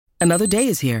Another day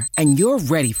is here, and you're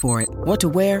ready for it. What to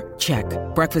wear? Check.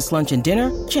 Breakfast, lunch, and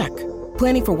dinner? Check.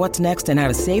 Planning for what's next and how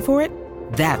to save for it?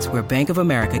 That's where Bank of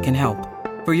America can help.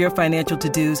 For your financial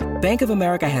to-dos, Bank of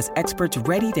America has experts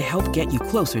ready to help get you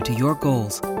closer to your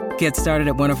goals. Get started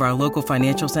at one of our local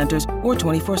financial centers or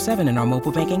 24/7 in our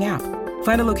mobile banking app.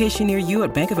 Find a location near you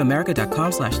at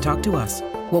bankofamerica.com/talktous.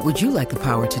 What would you like the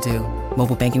power to do?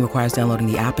 Mobile banking requires downloading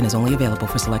the app and is only available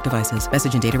for select devices.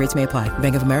 Message and data rates may apply.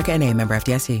 Bank of America N.A., member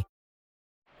FDIC.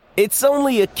 It's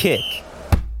only a kick,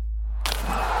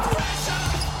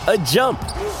 a jump,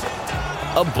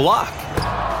 a block.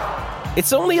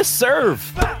 It's only a serve.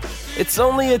 It's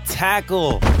only a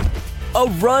tackle, a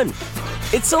run.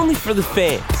 It's only for the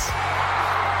fans.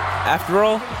 After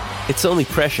all, it's only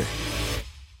pressure.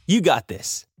 You got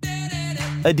this.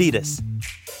 Adidas.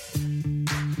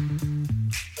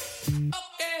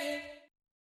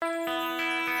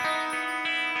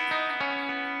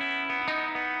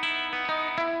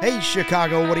 Hey,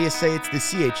 Chicago, what do you say? It's the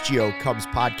CHGO Cubs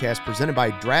podcast presented by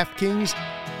DraftKings,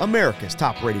 America's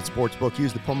top-rated sportsbook.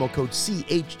 Use the promo code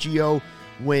CHGO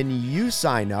when you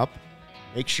sign up.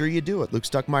 Make sure you do it. Luke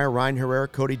Stuckmeyer, Ryan Herrera,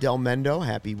 Cody Del Mendo.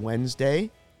 Happy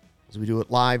Wednesday as we do it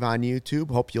live on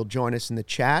YouTube. Hope you'll join us in the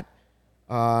chat.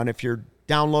 And if you're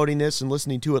downloading this and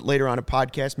listening to it later on a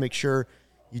podcast, make sure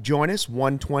you join us.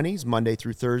 120s, Monday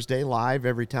through Thursday, live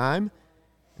every time.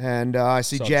 And I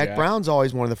see Jack Brown's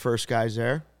always one of the first guys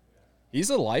there. He's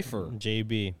a lifer.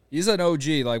 JB. He's an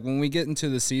OG. Like, when we get into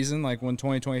the season, like when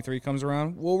 2023 comes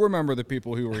around, we'll remember the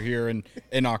people who were here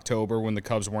in October when the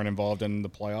Cubs weren't involved in the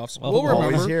playoffs. Well, we'll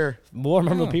remember. Here. We'll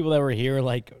remember the people that were here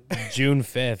like June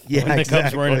 5th Yeah, when the Cubs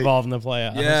exactly. weren't involved in the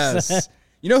playoffs. Yes.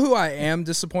 You know who I am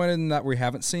disappointed in that we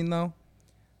haven't seen, though?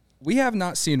 We have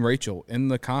not seen Rachel in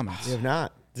the comments. We have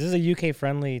not. This is a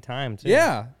UK-friendly time, too.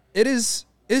 Yeah. It is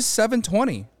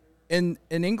 7:20 in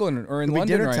England or in It'll be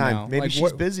London dinner right time. now. Maybe Like,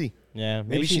 she's busy. Yeah.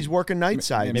 Maybe she's working night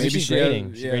side. Maybe she's she,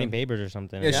 grading. She's yeah. grading papers or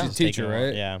something. Yeah, and she's a just teacher, taking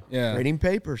right? Yeah. Yeah. Grading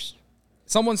papers.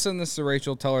 Someone send this to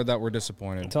Rachel. Tell her that we're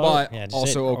disappointed. Tell her- But yeah, just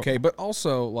also say- okay. But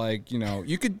also, like, you know,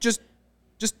 you could just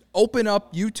open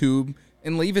up YouTube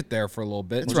and leave it there for a little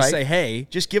bit. And That's just right. say, hey.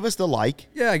 Just give us the like.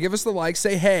 Yeah, give us the like.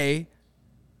 Say, hey.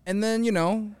 And then, you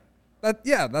know,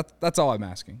 that's all I'm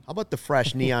asking. How about the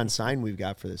fresh neon sign we've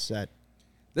got for this set?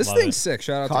 This Love thing's it. sick.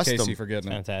 Shout out Custom. to Casey for getting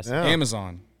it. Fantastic. Yeah.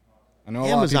 Amazon. I know a lot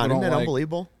of Amazon, people isn't don't that like.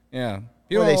 unbelievable? Yeah.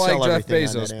 People they don't sell like Jeff everything on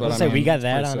Bezos, that but Amazon. I Let's say mean, we got it's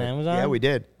that pretty on sick. Amazon? Yeah, we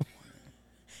did.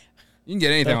 You can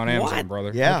get anything on Amazon, what?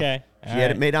 brother. Yeah. Okay. She All had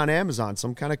right. it made on Amazon.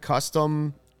 Some kind of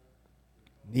custom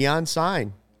neon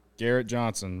sign. Garrett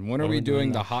Johnson. When are When we we're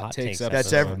doing the hot takes takes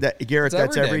episode? That's every Garrett. It's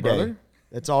That's every every day, day. brother.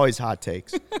 That's always hot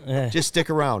takes. Just stick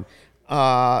around.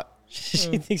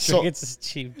 She thinks So- Ricketts is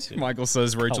cheap, too. Michael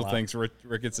says Rachel Colada. thinks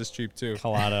Ricketts is cheap too.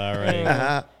 Colada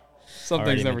already. Some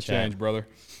Already things in the never chat. change, brother.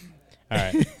 All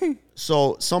right.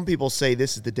 So some people say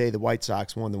this is the day the White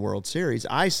Sox won the World Series.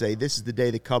 I say this is the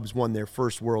day the Cubs won their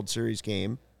first World Series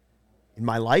game in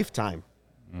my lifetime.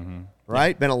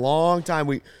 Right? Been a long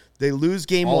time. They lose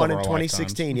game All of one in our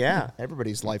 2016. Yeah,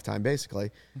 everybody's lifetime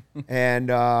basically.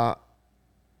 And I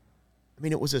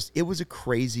mean, it was a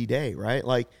crazy day, right?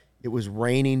 Like, it was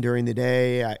raining during the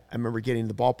day. I remember getting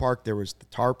to the ballpark. The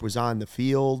tarp was on the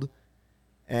field,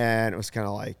 and it was kind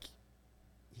of like,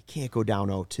 you can't go down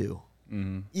 0-2.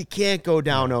 You can't go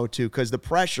down 0-2 because the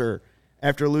pressure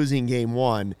after losing game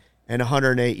one and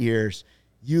 108 years,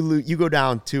 you go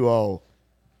down 2-0.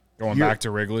 Going You're- back to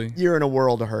Wrigley. You're in a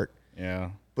world of hurt. Yeah.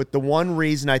 But the one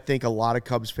reason I think a lot of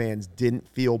Cubs fans didn't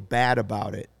feel bad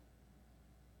about it,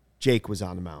 Jake was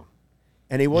on the mound.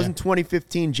 And he wasn't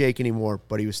 2015 Jake anymore,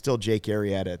 but he was still Jake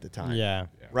Arrieta at the time. Yeah.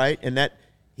 Right? And that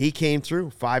he came through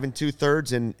 5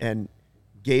 2/3 and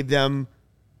gave them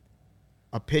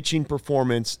a pitching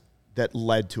performance that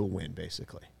led to a win,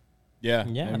 basically. Yeah.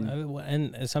 Yeah,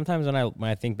 And and sometimes when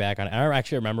I think back on it, I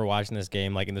actually remember watching this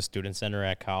game like in the student center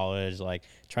at college, like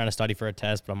trying to study for a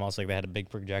test, but I'm also like they had a big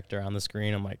projector on the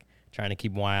screen. I'm like trying to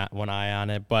keep one eye on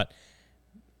it, but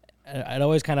it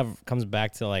always kind of comes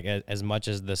back to like as much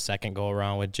as the second go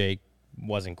around with Jake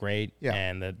wasn't great,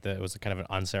 and that it was kind of an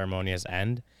unceremonious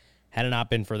end. Had it not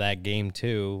been for that game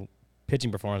too,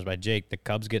 pitching performance by Jake, the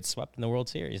Cubs get swept in the World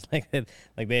Series. Like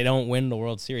they don't win the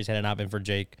World Series had it not been for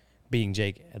Jake being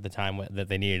Jake at the time that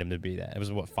they needed him to be. That it was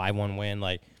 5-1 win.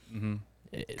 Like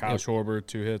Kyle Schwarber,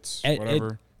 2 hits, It-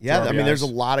 whatever. Yeah, 2 I mean, there's a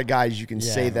RBIs. lot of guys you can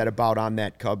say Yeah. that about on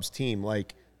that Cubs team.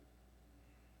 Like,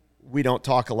 we don't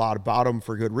talk a lot about them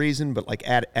for good reason, but like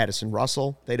Addison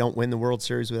Russell, they don't win the World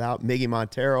Series without. Miggy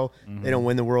Montero, they don't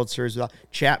win the World Series without.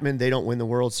 Chapman, they don't win the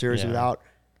World Series Yeah. without.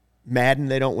 Madden,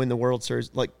 they don't win the World Series.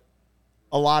 Like,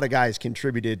 a lot of guys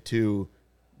contributed to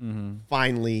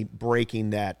finally breaking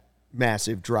that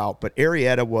massive drought, but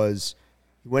Arrieta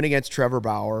he went against Trevor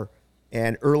Bauer,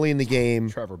 and early in the game,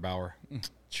 Trevor Bauer,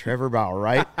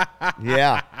 right?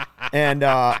 Yeah. And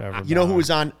you know who was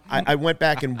on? I went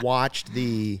back and watched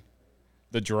the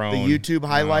drone, the YouTube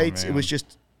highlights. Oh, It was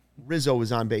just Rizzo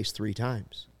was on base 3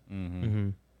 times.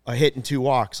 Mm-hmm. A hit and 2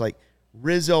 walks. Like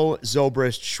Rizzo,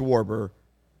 Zobrist, Schwarber,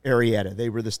 Arrieta.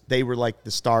 They were like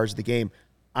the stars of the game.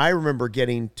 I remember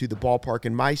getting to the ballpark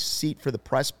in my seat for the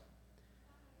press.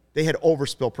 They had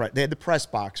overspill press. They had the press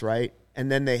box, right? And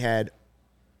then they had,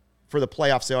 for the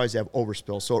playoffs, they always have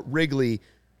overspill. So at Wrigley,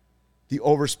 the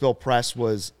overspill press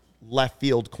was left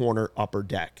field corner, upper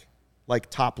deck, like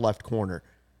top left corner.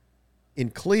 In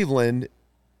Cleveland,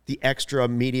 the extra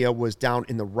media was down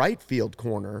in the right field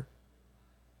corner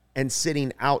and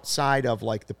sitting outside of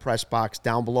like the press box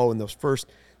down below in those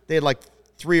they had like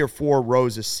 3 or 4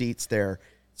 rows of seats there.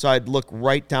 So I'd look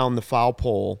right down the foul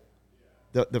pole,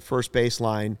 the first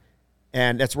baseline,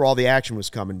 and that's where all the action was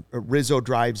coming. Rizzo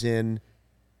drives in,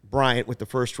 Bryant with the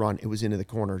first run, it was into the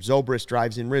corner. Zobrist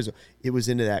drives in Rizzo, it was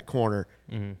into that corner.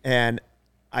 Mm-hmm. And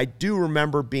I do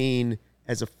remember being,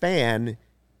 as a fan,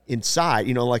 inside,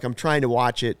 like I'm trying to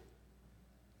watch it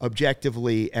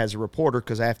objectively as a reporter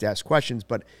because I have to ask questions,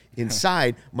 but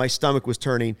inside my stomach was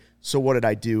turning. So what did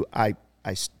I do? I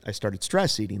started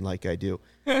stress eating like I do.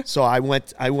 So I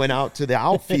went out to the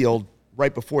outfield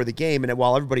right before the game, and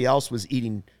while everybody else was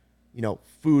eating,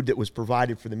 food that was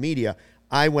provided for the media,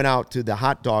 I went out to the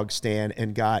hot dog stand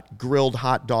and got grilled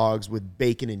hot dogs with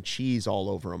bacon and cheese all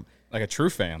over them. like a true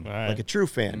fan. Right. Like a true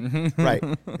fan, right?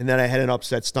 And then I had an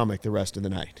upset stomach the rest of the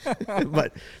night.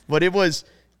 but it was,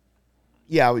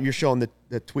 yeah. You're showing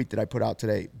the tweet that I put out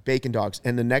today, bacon dogs.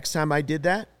 And the next time I did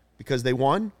that, because they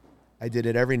won, I did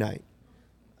it every night.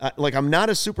 Like, I'm not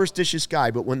a superstitious guy,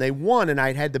 but when they won and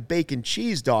I had the bacon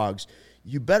cheese dogs,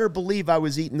 you better believe I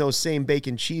was eating those same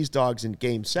bacon cheese dogs in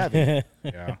Game 7.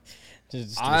 Yeah.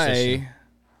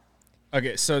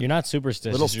 Okay, so you're not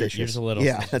superstitious. Little you're just a little.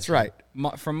 Yeah, that's right.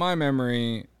 From my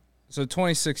memory, so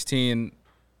 2016,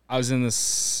 I was in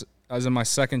my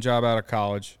second job out of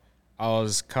college. I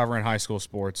was covering high school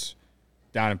sports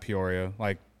down in Peoria,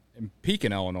 like in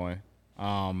Pekin, Illinois.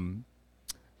 Were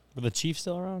the Chiefs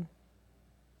still around?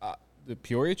 The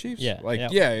Peoria Chiefs? Yeah.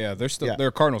 Yeah. They're still they're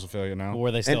a Cardinals affiliate now. Or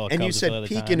were they still? And you said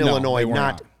Pekin, No, Illinois, they were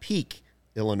not not. Peak,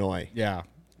 Illinois. Yeah.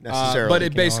 Necessarily. But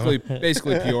it basically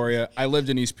Peoria. I lived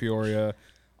in East Peoria.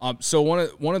 So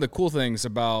one of the cool things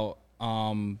about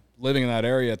living in that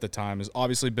area at the time is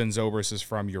obviously Ben Zobrist is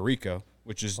from Eureka,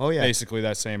 which is basically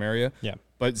that same area. Yeah.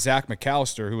 But Zach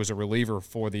McAllister, who was a reliever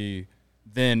for the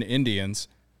then Indians,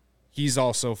 he's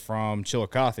also from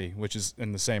Chillicothe, which is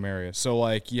in the same area. So,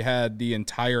 like, you had the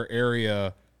entire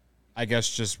area, I guess,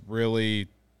 just really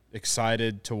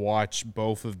excited to watch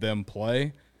both of them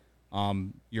play.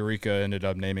 Eureka ended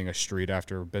up naming a street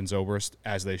after Ben Zobrist,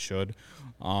 as they should.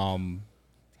 Could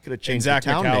have changed and Zach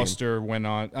the town McAllister name. went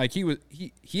on. Like,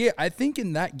 he I think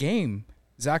in that game,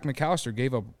 Zach McAllister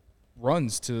gave up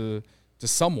runs to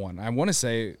someone. I want to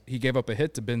say he gave up a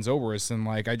hit to Ben Zobrist, and,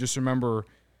 like, I just remember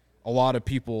a lot of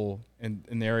people in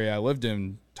the area I lived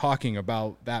in talking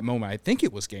about that moment. I think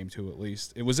it was Game 2 at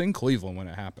least. It was in Cleveland when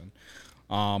it happened.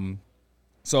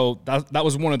 So that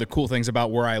was one of the cool things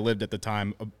about where I lived at the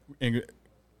time,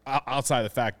 outside of the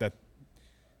fact that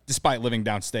despite living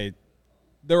downstate,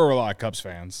 there were a lot of Cubs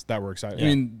fans that were excited. Yeah. I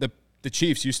mean, the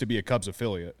Chiefs used to be a Cubs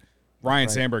affiliate. Ryan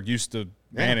Sandberg used to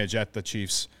manage at the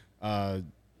Chiefs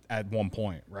at one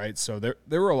point, right? So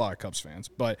there were a lot of Cubs fans.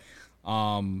 But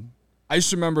I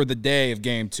just remember the day of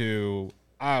Game 2,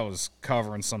 I was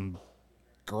covering some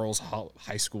girls'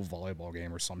 high school volleyball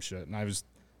game or some shit, and I'm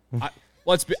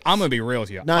going to be real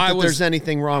with you. Not that there's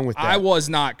anything wrong with that. I was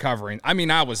not covering. I mean,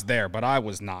 I was there, but I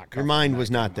was not covering. Your mind was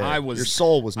not there. Your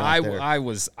soul was not there. I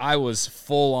was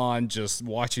full on just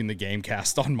watching the game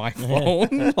cast on my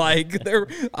phone. Like,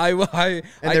 I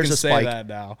can say spike. that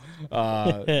now.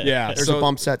 Yeah. There's a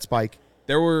bump set spike.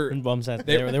 There were bump set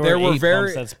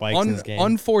spikes in this game.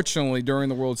 Unfortunately, during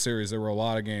the World Series, there were a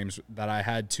lot of games that I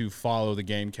had to follow the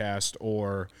game cast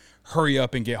or hurry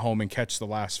up and get home and catch the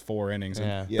last 4 innings.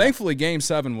 And thankfully, Game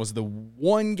 7 was the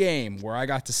one game where I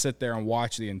got to sit there and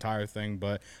watch the entire thing.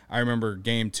 But I remember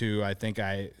Game 2, I think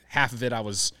half of it I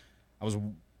was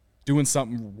doing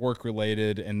something work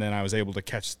related, and then I was able to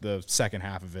catch the second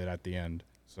half of it at the end.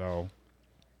 So,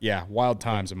 yeah, wild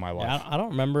times in my life. Yeah, I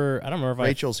don't remember if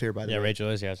Rachel's here, by the way. Yeah, Rachel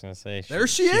is here. I was going to say. There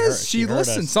she is. She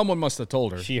listened. Someone must have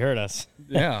told her. She heard us.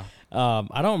 Yeah.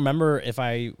 I don't remember if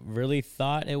I really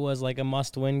thought it was like a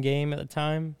must-win game at the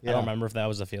time. Yeah. I don't remember if that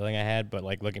was the feeling I had, but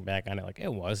like looking back on it, like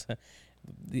it was.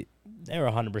 they were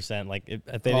 100%. Like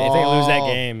if they lose that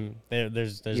game,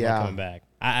 there's no Yeah. coming back.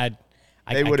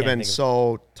 They would have can't been think of-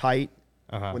 so tight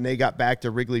Uh-huh. when they got back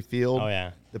to Wrigley Field. Oh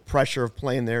yeah, The pressure of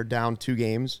playing there down 2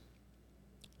 games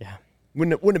yeah.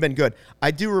 wouldn't have been good.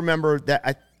 I do remember that.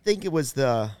 I think it was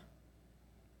the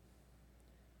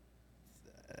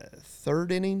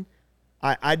 3rd inning.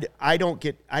 I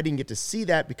didn't get to see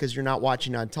that because you're not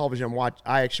watching on television.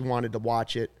 I actually wanted to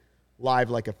watch it live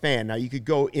like a fan. Now you could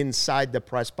go inside the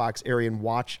press box area and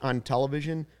watch on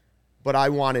television, but I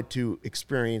wanted to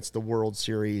experience the World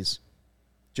Series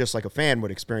just like a fan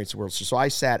would experience the World Series. So I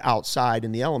sat outside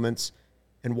in the elements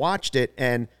and watched it,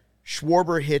 and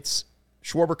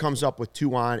Schwarber comes up with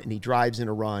 2 on, and he drives in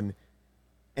a run.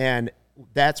 And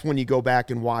that's when you go back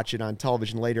and watch it on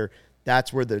television later.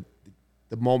 That's where the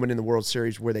moment in the World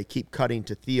Series where they keep cutting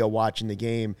to Theo watching the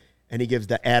game, and he gives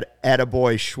the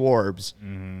attaboy Schwarbs.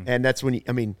 Mm-hmm. And that's when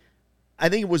I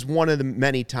think it was one of the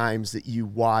many times that you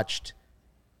watched.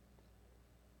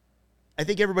 I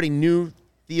think everybody knew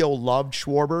Theo loved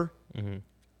Schwarber, Mm-hmm.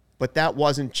 but that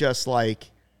wasn't just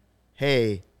like,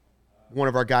 hey, one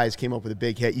of our guys came up with a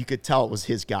big hit. You could tell it was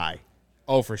his guy.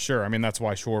 Oh, for sure. I mean, that's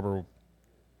why Schwarber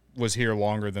was here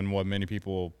longer than what many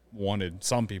people wanted.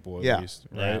 Some people, at least,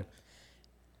 right?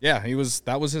 Yeah,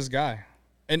 that was his guy.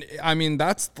 And I mean,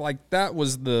 that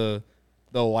was the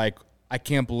like, I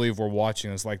can't believe we're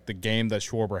watching this, like the game that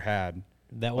Schwarber had.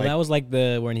 That was like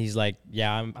when he's like,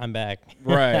 yeah, I'm back.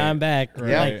 Right. I'm back.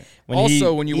 Right. Like,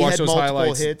 when you watch had those multiple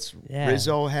highlights, hits. Yeah.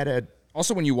 Rizzo had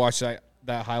also when you watch that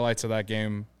highlights of that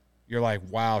game, you're like,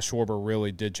 wow, Schwarber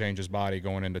really did change his body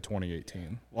going into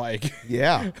 2018. Like,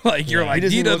 yeah. like you're like,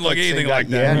 he doesn't look anything like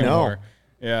that yeah, anymore.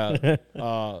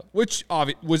 Yeah. Which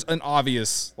was an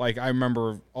obvious, like, I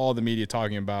remember all the media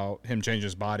talking about him changing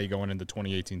his body going into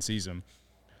 2018 season.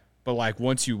 But, like,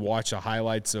 once you watch the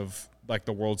highlights of, like,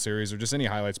 the World Series or just any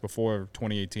highlights before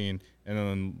 2018 and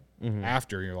then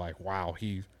after, you're like, wow,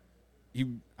 he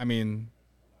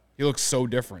looks so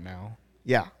different now.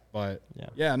 Yeah. But,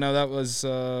 yeah no, that was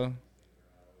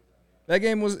that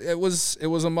game was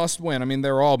a must win. I mean,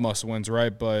 they're all must wins,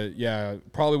 right? But yeah,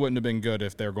 probably wouldn't have been good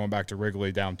if they were going back to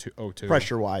Wrigley down 0-2.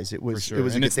 Pressure wise, it was. For sure. It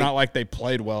was, and it's not like they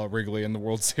played well at Wrigley in the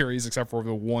World Series, except for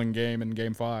the one game in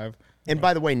Game 5. And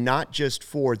by the way, not just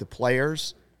for the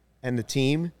players and the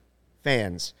team,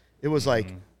 fans. It was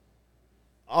like,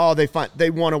 oh, they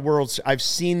won a World. I've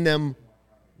seen them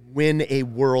win a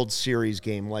World Series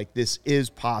game. Like, this is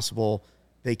possible.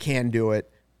 They can do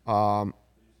it.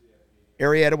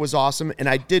 Arrieta was awesome, and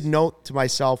I did note to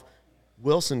myself,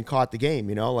 Wilson caught the game.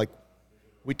 Like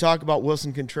we talk about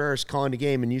Wilson Contreras calling the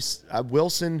game, and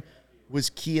Wilson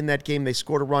was key in that game. They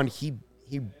scored a run. He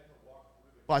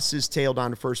busts his tail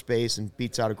down to first base and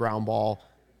beats out a ground ball.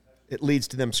 It leads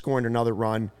to them scoring another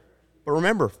run. But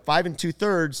remember, 5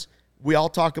 2/3. We all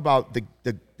talk about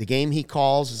the game he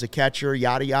calls as a catcher,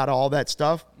 yada yada, all that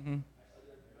stuff. Mm-hmm.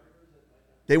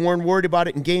 They weren't worried about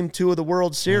it in Game 2 of the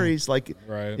World Series. Like,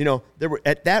 right. There were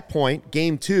at that point,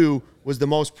 Game 2 was the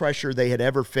most pressure they had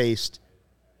ever faced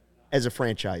as a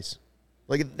franchise.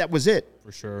 Like, that was it.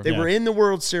 For sure. They were in the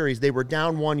World Series. They were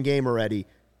down 1 game already.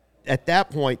 At that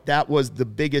point, that was the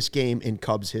biggest game in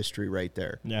Cubs history right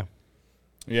there. Yeah.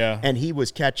 Yeah. And he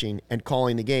was catching and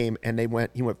calling the game, and he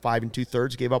went 5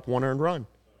 2/3, gave up 1 earned run.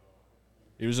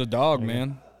 He was a dog,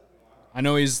 man. I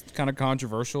know he's kind of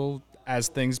controversial as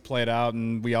things played out,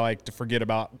 and we all like to forget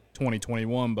about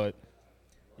 2021, but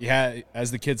he had, as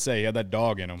the kids say, he had that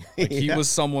dog in him. Like, he was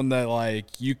someone that, like,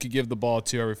 you could give the ball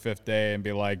to every 5th day and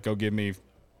be like, go give me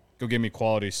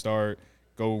quality start,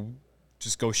 go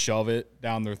shove it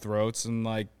down their throats. And,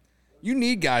 like, you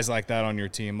need guys like that on your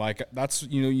team. Like, that's,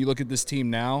 you look at this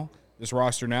team now, this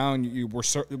roster now, and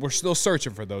we're still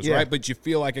searching for those, right? But you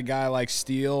feel like a guy like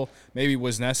Steele, maybe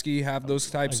Wisniewski have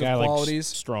those types of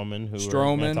qualities. Like Stroman, For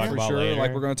sure, later.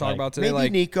 like we're going to talk about today. Maybe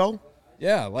like Nico.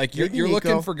 Yeah, like you're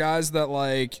looking for guys that,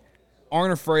 like,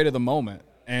 aren't afraid of the moment.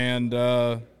 And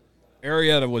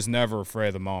Arrieta was never afraid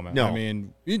of the moment. No. I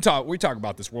mean, we talk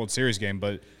about this World Series game,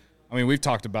 but I mean, we've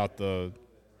talked about the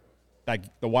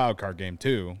wild card game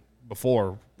too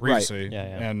before previously. Right.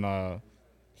 Yeah. And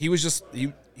he was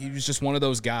just one of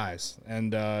those guys.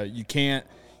 And you can't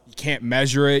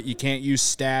measure it. You can't use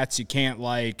stats. You can't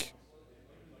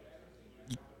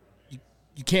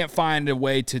you can't find a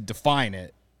way to define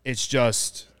it. It's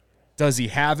just, does he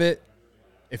have it?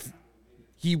 If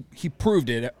he proved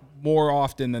it more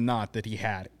often than not that he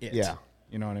had it. Yeah.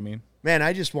 You know what I mean? man,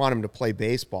 I just want him to play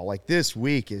baseball. Like, this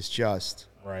week is just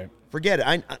Right. forget it.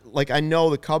 I know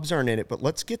the Cubs aren't in it, but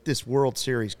let's get this World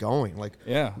Series going. Like,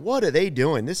 Yeah. what are they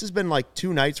doing? This has been like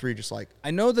 2 nights where you're just like,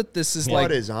 I know that this is what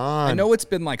like is on? I know it's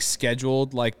been like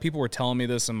scheduled. Like people were telling me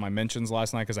this in my mentions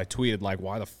last night because I tweeted like,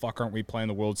 "Why the fuck aren't we playing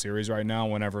the World Series right now?"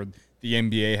 Whenever the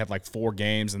NBA had like 4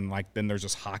 games and like then there's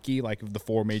just hockey, like the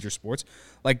 4 major sports.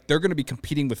 Like they're going to be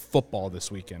competing with football this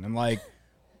weekend, and like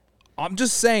I'm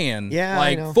just saying, Yeah, I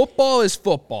like know. football is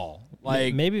football.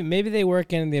 Like maybe they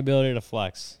work in the ability to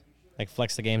flex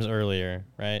the games earlier,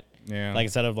 right? Yeah. Like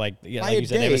instead of like By like a you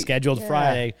said, they were day. scheduled Yeah.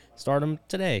 Friday. Start them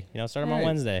today. Start them on Right.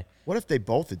 Wednesday. what if they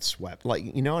both had swept? Like,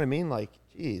 you know what I mean? Like,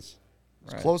 geez,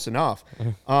 it's close enough.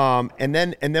 And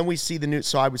then we see the news.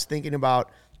 So I was thinking about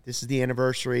this is the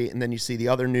anniversary, and then you see the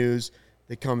other news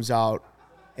that comes out.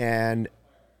 And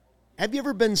have you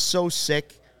ever been so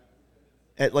sick?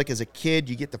 Like as a kid,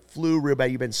 you get the flu real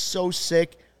bad. You've been so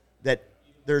sick that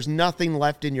there's nothing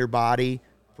left in your body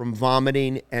from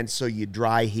vomiting, and so you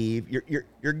dry heave.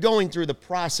 You're going through the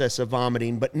process of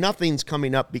vomiting, but nothing's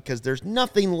coming up because there's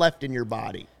nothing left in your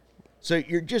body. So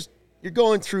you're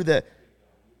going through the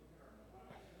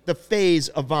phase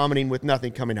of vomiting with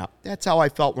nothing coming up. That's how I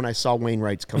felt when I saw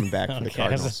Wainwright's coming back for the Okay, I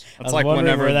Cardinals. was That's like wondering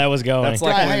whenever where that was going. That's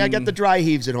like I when- got the dry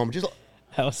heaves at home. Just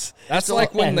That's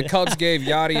like when the Cubs gave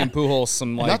Yachty and Pujols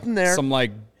some Nothing there.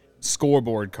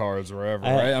 scoreboard cards or whatever.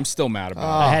 Right? I'm still mad about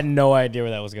I had no idea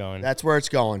where that was going. that's where it's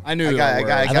going. I knew I that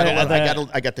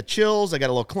word. got the chills. I got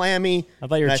a little clammy. I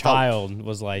thought your and I felt- child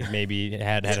was like maybe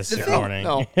had a sick No, morning.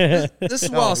 no. it. This is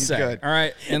No, what I'll he's say. good. All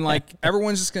right, and like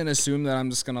everyone's just gonna assume that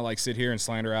I'm just gonna like sit here and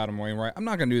slander Adam Wainwright. I'm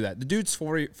not gonna do that. The dude's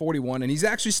 41, and he's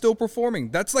actually still performing.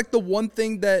 That's like the one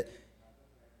thing that.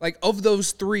 Like, of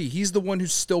those 3, he's the one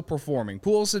who's still performing.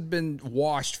 Pujols had been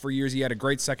washed for years. He had a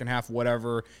great second half,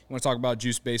 whatever. You want to talk about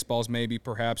juice baseballs, maybe,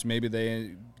 perhaps. Maybe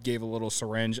they gave a little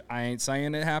syringe. I ain't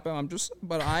saying it happened.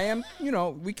 But I am,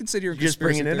 we can sit here and Just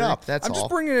bringing it up, that's I'm all. just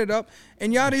bringing it up.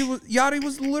 And Yachty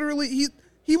was literally,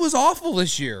 he was awful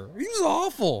this year. He was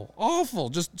awful,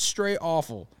 just straight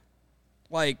awful.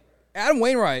 Like, Adam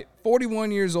Wainwright,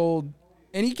 41 years old,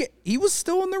 and he was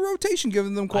still in the rotation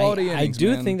giving them quality I innings,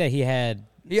 do man. think that he had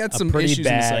some pretty issues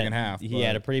bad, in the second half. He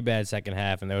had a pretty bad second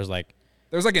half, and there was an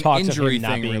an injury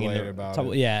not thing being in related the, about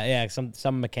some, it. Yeah,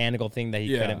 some mechanical thing that he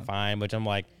Yeah. couldn't find. Which I'm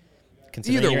like,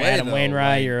 considering Either you're way, Adam though,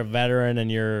 Wainwright, like- you're a veteran, and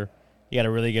you got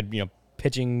a really good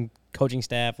pitching coaching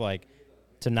staff. Like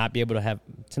to not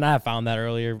have found that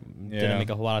earlier Yeah. didn't make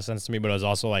a whole lot of sense to me. But it was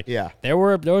also like, Yeah. there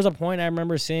was a point I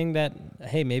remember seeing that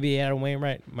hey, maybe Adam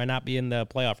Wainwright might not be in the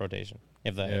playoff rotation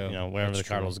if wherever the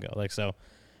Cardinals go. Like so.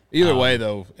 Either way,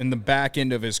 though, in the back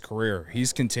end of his career,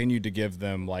 he's continued to give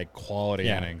them like quality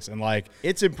Yeah. innings, and like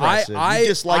It's impressive. You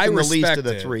just like him the least respect of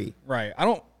the it. 3. Right?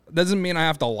 Doesn't mean I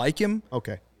have to like him.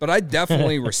 Okay. But I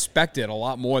definitely respect it a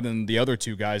lot more than the other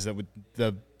 2 guys that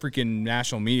the freaking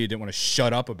national media didn't want to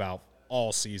shut up about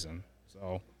all season.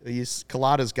 So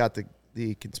Collada's got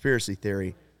the conspiracy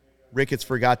theory. Ricketts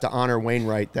forgot to honor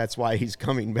Wainwright. That's why he's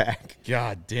coming back.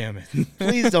 God damn it!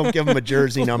 Please don't give him a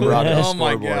jersey number on the Oh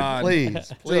my scoreboard. God.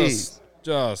 Please.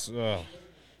 just It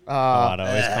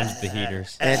always comes with the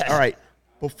heaters. And all right,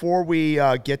 before we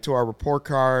get to our report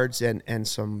cards and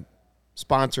some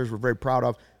sponsors we're very proud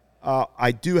of,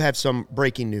 I do have some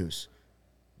breaking news.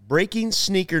 Breaking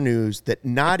sneaker news that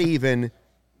not even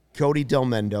Cody Del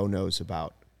Mendo knows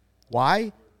about.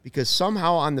 Why? Because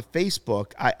somehow on the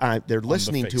Facebook, they're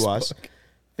listening to us.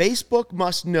 Facebook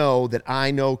must know that I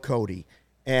know Cody.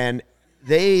 And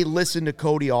they listen to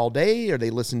Cody all day, or they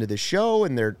listen to the show,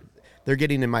 and they're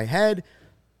getting in my head.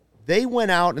 They went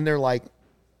out and they're like,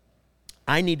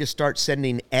 I need to start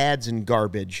sending ads and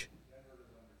garbage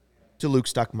to Luke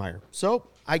Stuckmeyer. So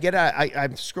I'm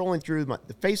scrolling through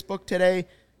the Facebook today,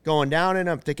 going down, and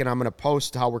I'm thinking I'm going to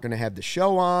post how we're going to have the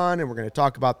show on, and we're going to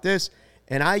talk about this.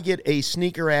 And I get a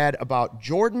sneaker ad about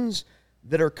Jordans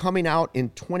that are coming out in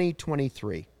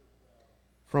 2023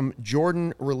 from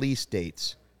Jordan release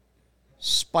dates.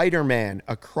 Spider-Man,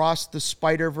 Across the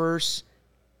Spider-Verse,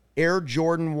 Air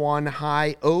Jordan 1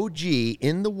 High OG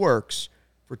in the works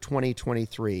for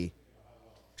 2023,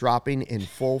 dropping in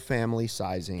full family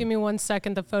sizing. Give me 1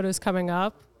 second. The photo's coming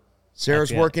up.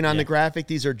 Sarah's Yeah, working on yeah. the graphic.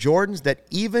 These are Jordans that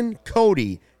even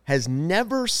Cody has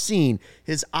never seen.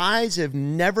 His eyes have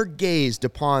never gazed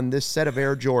upon this set of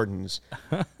Air Jordans.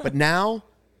 But now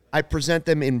I present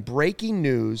them in breaking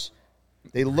news.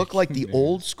 They look like the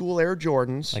old school Air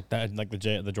Jordans. Like that, like the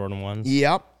Jordan ones.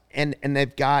 Yep. And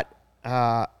they've got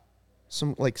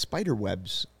some like spider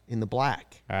webs in the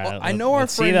black. All right, Well, I know our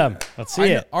let's friend. see them. Let's see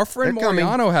it. Our friend They're coming.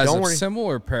 Moriano has Don't a worry.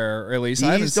 similar pair, or at least I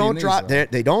haven't These seen don't these, drop. though.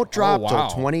 They don't drop wow.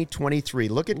 till 2023.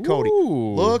 Look at Cody.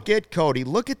 Ooh. Look at Cody.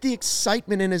 Look at the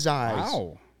excitement in his eyes.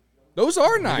 Wow, those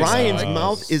are nice. Ryan's I like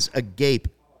mouth those. is agape.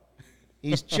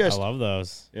 He's I just love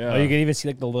those. Yeah. Oh, you can even see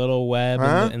like the little web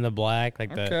Huh? in the black,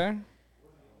 like the. Okay.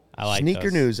 I like sneaker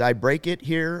those. news. I break it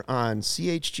here on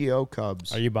CHGO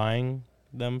Cubs. Are you buying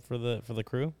them for the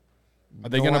crew? Are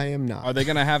they No, gonna? I am not. Are they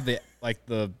gonna have the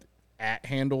 @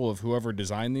 handle of whoever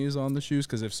designed these on the shoes?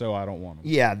 Because if so, I don't want them.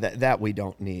 Yeah, that we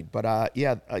don't need. But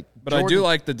yeah. But I do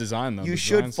like the design though. You The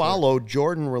should design's sick. follow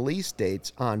Jordan release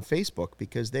dates on Facebook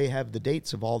because they have the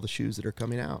dates of all the shoes that are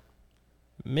coming out.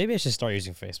 Maybe I should start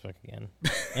using Facebook again.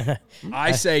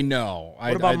 I say no.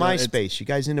 What about MySpace? You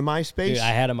guys into MySpace? Dude,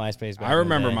 I had a MySpace. Back I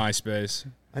remember in the day. MySpace.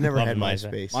 I never Love had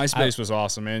MySpace. MySpace. MySpace was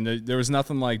awesome, man. There was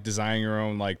nothing like designing your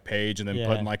own like page and then Yeah.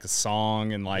 putting like a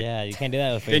song and like. Yeah, you can't do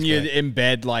that with Facebook. Then you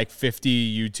embed like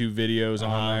 50 YouTube videos Uh-huh.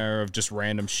 on there of just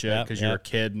random shit Yep, because you're a yep.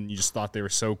 kid and you just thought they were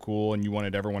so cool and you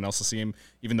wanted everyone else to see them,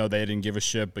 even though they didn't give a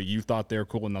shit, but you thought they were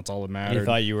cool and that's all that mattered. You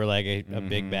thought you were like a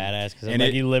big badass because And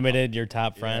like it- you limited your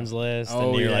top friends list,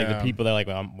 Oh, and you're like the yeah. people that are like,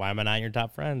 well, why am I not in your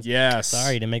top friends? Yes.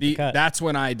 Sorry to make the cut. That's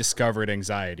when I discovered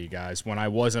anxiety, guys. When I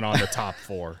wasn't on the top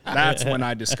 4. That's when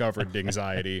I discovered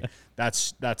anxiety. That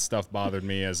stuff bothered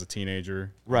me as a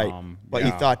teenager. Right. But you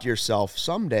yeah, thought to yourself,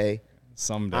 someday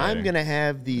I'm going to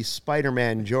have these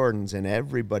Spider-Man Jordans and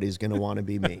everybody's going to want to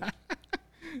be me.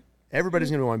 Everybody's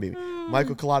going to want to be me.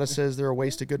 Michael Collada says they're a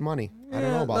waste of good money. I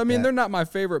don't know about that. I mean, they're not my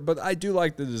favorite, but I do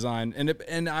like the design,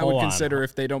 and I Hold would on. consider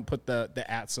if they don't put the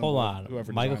 @ symbol. Hold on,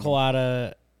 Whoever Michael designed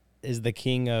Collada is the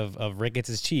king of Ricketts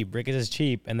is cheap. Ricketts is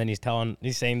cheap, and then he's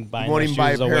saying buying won't those even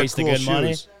buy a shoes is a pair of waste cool of good money.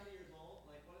 shoes.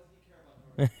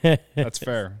 it. That's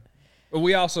fair. But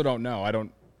we also don't know. I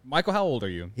don't. Michael, how old are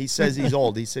you? He says he's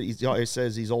old. He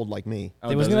says he's old like me. Oh,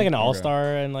 Wasn't he does like an Okay.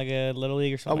 all-star in like a little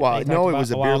league or Oh, something? well, like that he no, talked it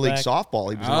was a about beer while league back? softball.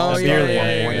 He was an Oh, all-star yeah, at yeah, one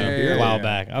yeah, point in yeah, beer yeah. league. A while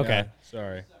back. Okay.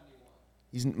 Sorry.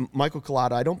 He's Michael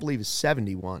Collada. I don't believe is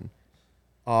 71.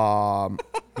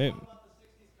 Maybe.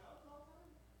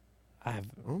 I've,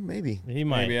 Oh, maybe. he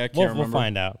might. Maybe, I can't we'll remember.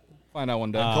 find out. Find out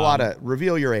one day. Collada,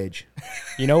 reveal your age.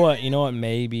 You know what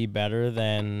may be better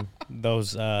than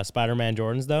those Spider-Man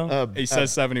Jordans though? he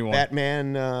says 71.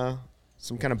 Batman,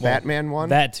 some kind of Batman one.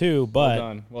 That too,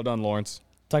 but Well done, Lawrence.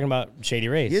 talking about Shady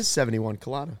Rays. He is 71,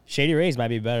 Collada. Shady Rays might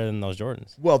be better than those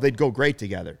Jordans. Well, they'd go great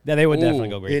together. Yeah, they would Ooh. definitely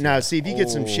go great. Yeah, now, together. see, if you get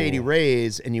some Shady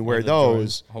Rays and you wear the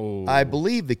those, Jordans. Oh. I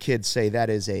believe the kids say that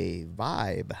is a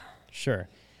vibe. Sure.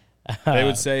 They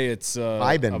would say it's a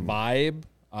Vibin'.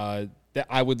 vibe. That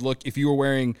I would look if you were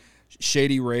wearing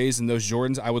Shady Rays and those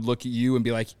Jordans. I would look at you and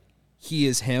be like, "He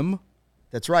is him."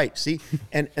 That's right. See,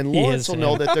 and He Lawrence is will him.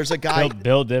 know that there's a guy.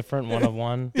 Built different, one of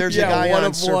one. There's Yeah, a guy one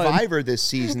on of one. Survivor this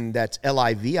season that's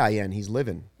Livin. He's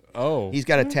living. Oh, He's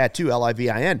got a tattoo,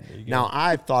 Livin. Now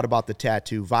I've thought about the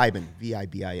tattoo, Vibin,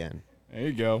 Vibin. there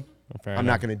you go. Fair I'm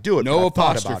enough. not going to do it. No but I've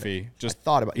thought about apostrophe, it. just I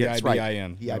thought about it. Yeah, that's right.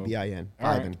 VIBIN. Vibin. All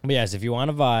right. Vibin. But yes, if you want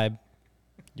a vibe,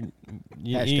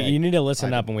 Hashtag you need to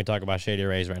listen up when we talk about Shady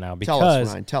Rays right now Tell us,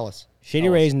 because Ryan. Tell us. Shady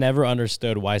Rays never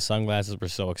understood why sunglasses were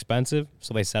so expensive,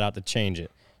 so they set out to change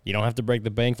it. You don't have to break the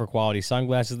bank for quality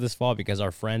sunglasses this fall because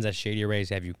our friends at Shady Rays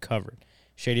have you covered.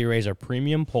 Shady Rays are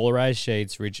premium polarized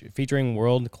shades featuring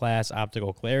world-class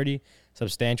optical clarity,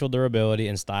 substantial durability,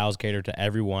 and styles cater to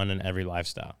everyone and every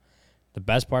lifestyle. The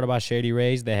best part about Shady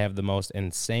Rays, they have the most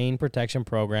insane protection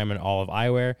program in all of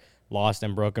eyewear, lost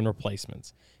and broken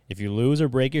replacements. If you lose or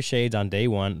break your shades on day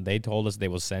one, they told us they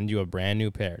will send you a brand new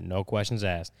pair, no questions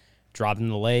asked. Dropped in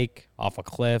the lake, off a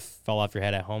cliff, fell off your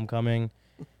head at homecoming,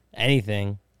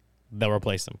 anything, they'll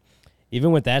replace them.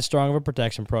 Even with that strong of a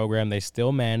protection program, they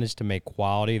still manage to make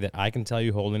quality that I can tell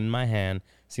you holding in my hand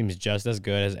seems just as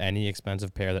good as any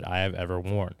expensive pair that I have ever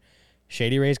worn.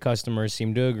 Shady Rays customers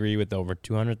seem to agree with over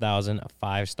 200,000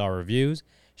 5-star reviews.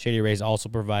 Shady Rays also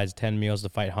provides 10 meals to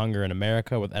fight hunger in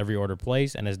America with every order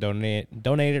placed and has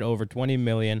donated over 20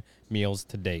 million meals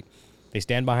to date. They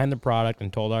stand behind the product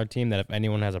and told our team that if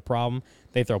anyone has a problem,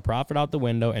 they throw profit out the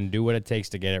window and do what it takes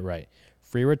to get it right.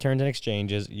 Free returns and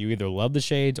exchanges. You either love the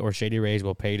shades or Shady Rays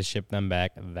will pay to ship them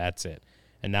back. That's it.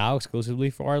 And now, exclusively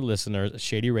for our listeners,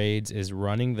 Shady Rays is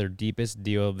running their deepest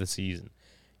deal of the season.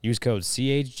 Use code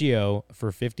CHGO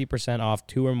for 50% off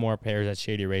 2 or more pairs at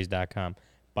ShadyRays.com.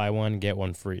 Buy one, get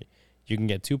one free. You can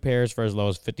get 2 pairs for as low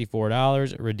as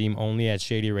 $54. Redeem only at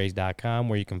ShadyRays.com,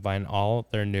 where you can find all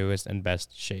their newest and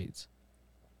best shades.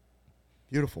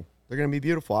 Beautiful. They're going to be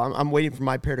beautiful. I'm waiting for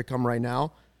my pair to come right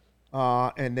now,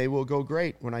 and they will go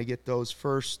great when I get those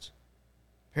first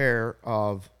pair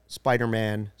of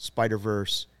Spider-Man,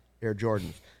 Spider-Verse Air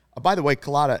Jordans. By the way,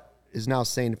 Collada is now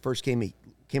saying the first game he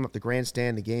came up the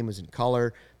grandstand, the game was in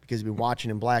color because he's been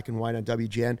watching in black and white on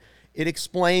WGN. It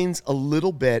explains a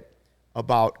little bit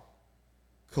about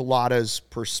Collada's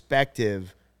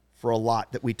perspective for a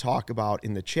lot that we talk about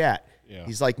in the chat. Yeah.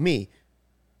 He's like me.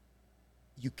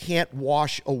 You can't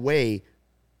wash away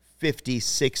 50,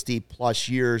 60 plus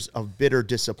years of bitter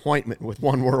disappointment with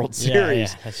one World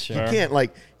Series. Yeah, that's true. You can't,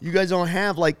 like, you guys don't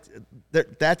have, like,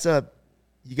 that's a,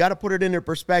 you got to put it into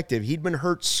perspective. He'd been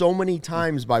hurt so many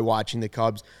times by watching the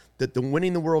Cubs that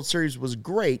winning the World Series was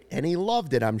great, and he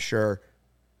loved it, I'm sure.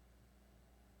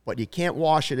 But you can't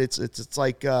wash it. It's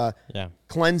like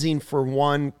cleansing for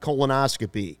one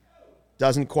colonoscopy.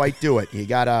 Doesn't quite do it. You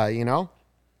got to,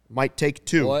 might take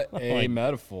two. What a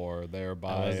metaphor there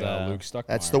by Luke Stuckmeyer.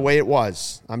 That's the way it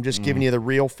was. I'm just giving you the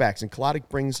real facts. And Collada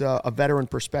brings a veteran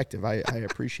perspective. I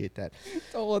appreciate that.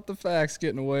 Don't let the facts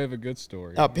get in the way of a good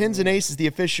story. Pins and Aces, the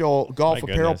official golf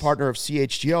apparel partner of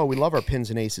CHGO. We love our Pins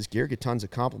and Aces gear. Get tons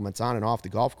of compliments on and off the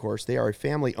golf course. They are a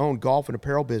family-owned golf and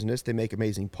apparel business. They make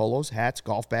amazing polos, hats,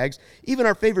 golf bags, even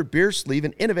our favorite beer sleeve,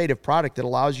 an innovative product that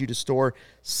allows you to store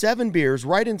 7 beers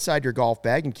right inside your golf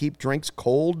bag and keep drinks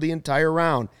cold the entire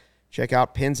round. Check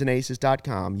out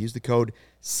pinsandaces.com. Use the code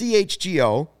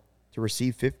CHGO to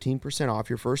receive 15% off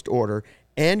your first order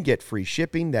and get free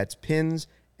shipping. That's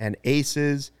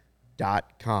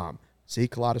pinsandaces.com. See,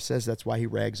 Collada says that's why he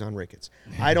rags on Ricketts.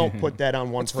 I don't put that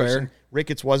on one person. Fair.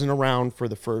 Ricketts wasn't around for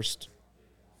the first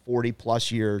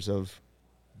 40-plus years of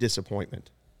disappointment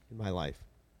in my life.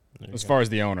 As far as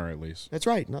the owner, at least. That's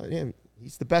right. No, yeah,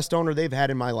 he's the best owner they've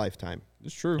had in my lifetime.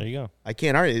 It's true. There you go. I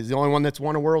can't argue. He's the only one that's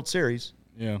won a World Series.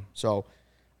 Yeah. So,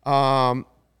 all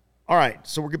right.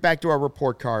 So we'll get back to our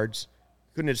report cards.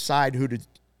 Couldn't decide who to,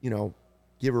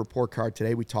 give a report card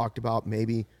today. We talked about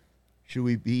maybe should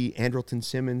we be Andrelton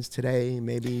Simmons today?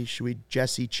 Maybe should we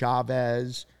Jesse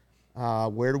Chavez?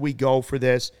 Where do we go for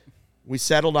this? We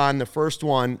settled on the first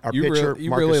one. Our pitcher,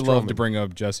 you Marcus really Stroman. love to bring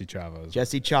up Jesse Chavez.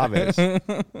 Jesse Chavez.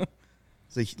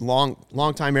 It's a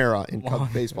long time era in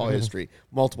Cubs baseball history,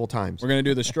 multiple times. We're gonna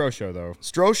do the Stroh show though.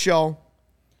 Stroh show.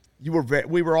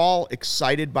 We were all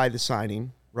excited by the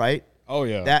signing, right? Oh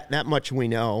yeah. That much we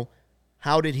know.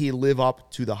 How did he live up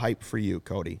to the hype for you,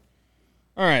 Cody?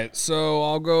 All right, so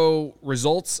I'll go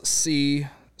results C,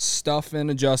 stuff and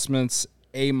adjustments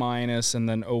A-, and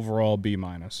then overall B-.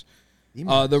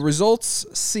 The results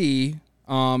C,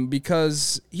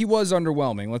 because he was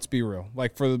underwhelming. Let's be real.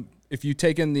 Like if you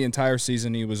take in the entire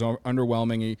season, he was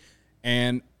underwhelming.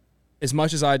 And as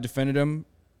much as I defended him,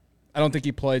 I don't think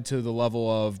he played to the level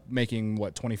of making,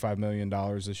 $25 million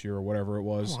this year or whatever it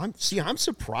was. I'm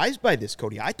surprised by this,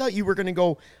 Cody. I thought you were going to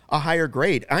go a higher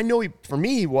grade. I know for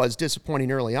me, he was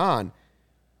disappointing early on.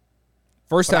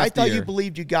 First half I thought year, you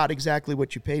believed you got exactly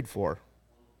what you paid for.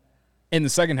 In the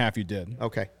second half, you did.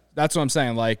 Okay. That's what I'm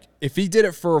saying. Like, if he did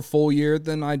it for a full year,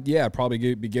 then I'd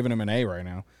probably be giving him an A right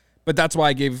now. But that's why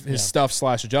I gave his stuff /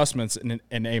 adjustments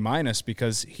an A-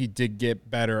 because he did get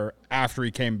better after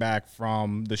he came back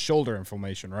from the shoulder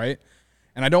inflammation, right?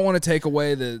 And I don't want to take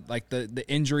away the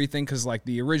injury thing because,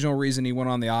 the original reason he went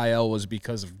on the IL was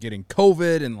because of getting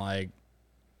COVID and,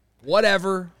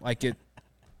 whatever.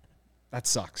 That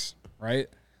sucks, right?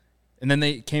 And then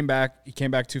he came back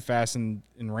too fast and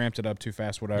ramped it up too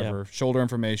fast, whatever. Yeah. Shoulder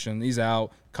inflammation, he's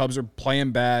out. Cubs are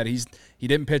playing bad. He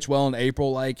didn't pitch well in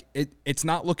April. It's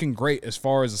not looking great as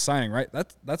far as the signing, right?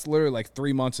 That's literally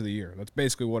 3 months of the year. That's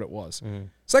basically what it was. Mm-hmm.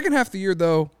 Second half of the year,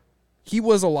 though, he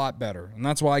was a lot better. And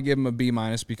that's why I give him a B-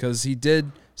 because he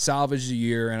did salvage the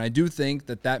year. And I do think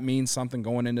that means something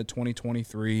going into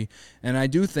 2023. And I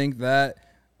do think that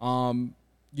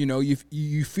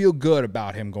you feel good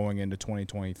about him going into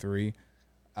 2023.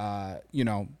 The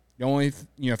only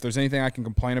if there's anything I can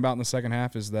complain about in the second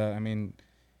half is that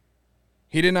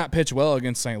he did not pitch well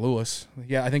against St. Louis.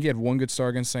 Yeah, I think he had one good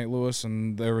start against St. Louis,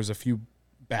 and there was a few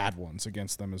bad ones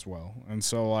against them as well. And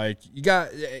so you got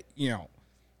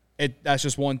that's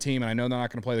just one team, and I know they're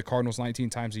not going to play the Cardinals 19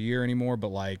 times a year anymore,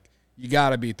 but you got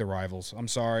to beat the rivals. I'm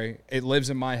sorry. It lives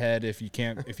in my head if you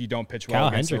don't pitch well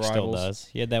against the rivals. Kyle Hendricks still does.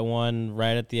 He had that one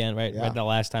right at the end, right the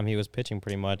last time he was pitching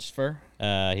pretty much. Fair.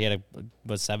 He had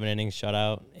a 7 innings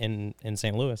shutout in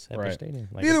St. Louis at their stadium.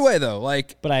 Either way, though,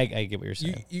 But I get what you're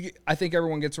saying. I think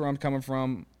everyone gets where I'm coming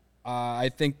from. I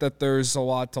think that there's a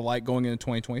lot to like going into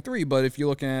 2023, but if you're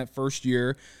looking at first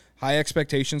year, high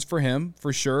expectations for him,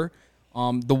 for sure.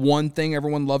 The one thing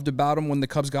everyone loved about him when the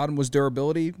Cubs got him was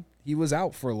durability. He was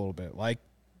out for a little bit. I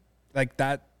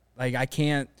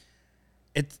can't.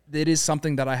 It is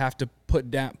something that I have to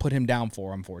put him down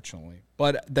for, unfortunately.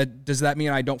 But does that mean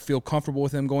I don't feel comfortable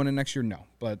with him going in next year? No.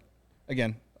 But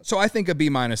again, so I think a B-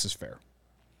 is fair.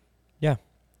 Yeah.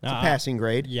 It's a passing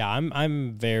grade. Yeah,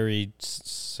 I'm very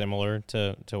similar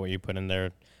to what you put in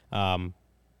there.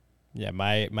 Yeah,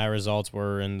 my results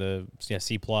were in the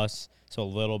C+, so a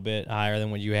little bit higher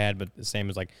than what you had, but the same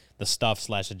as like the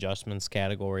stuff/adjustments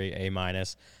category, A-.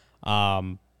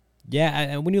 Yeah,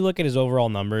 and when you look at his overall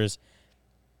numbers,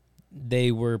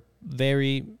 they were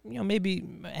very, maybe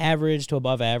average to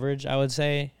above average, I would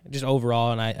say, just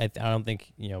overall. And I don't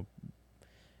think,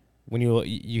 when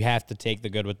you have to take the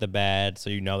good with the bad, so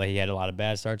that he had a lot of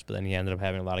bad starts, but then he ended up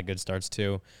having a lot of good starts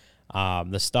too.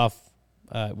 The stuff,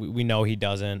 we know he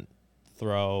doesn't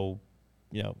throw,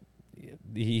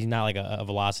 he's not like a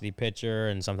velocity pitcher,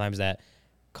 and sometimes that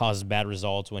causes bad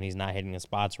results when he's not hitting the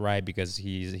spots right, because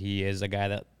he is a guy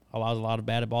that allows a lot of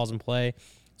batted balls in play.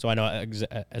 So I know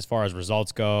as far as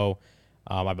results go,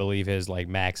 I believe his like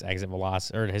max exit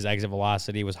velocity, or his exit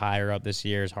velocity, was higher up this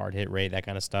year. His hard hit rate, that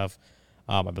kind of stuff,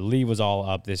 I believe was all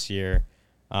up this year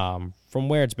from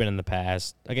where it's been in the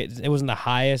past. Like it wasn't the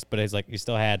highest, but it's like you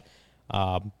still had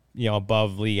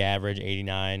above league average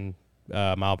 89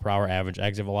 mile per hour average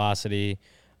exit velocity.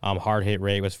 Hard hit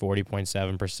rate was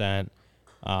 40.7%.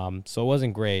 So it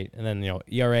wasn't great. And then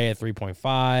ERA at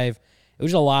 3.5. It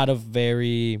was a lot of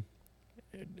very,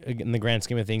 in the grand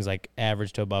scheme of things, like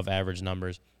average to above average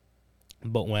numbers.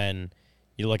 But when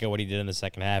you look at what he did in the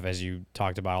second half, as you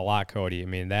talked about a lot, Cody, I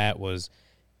mean,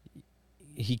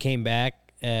 he came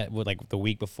back with like the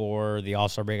week before the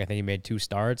All-Star break. I think he made 2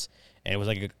 starts, and it was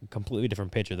like a completely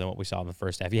different pitcher than what we saw in the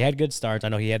first half. He had good starts. I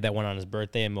know he had that one on his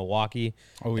birthday in Milwaukee.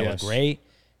 Oh, that was great.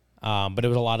 But it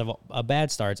was a lot of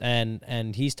bad starts.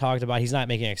 And he's talked about, he's not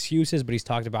making excuses, but he's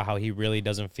talked about how he really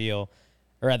doesn't feel,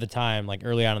 or at the time, like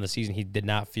early on in the season, he did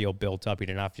not feel built up. He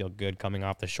did not feel good coming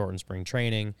off the shortened spring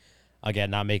training.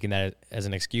 Again, not making that as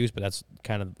an excuse, but that's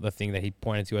kind of the thing that he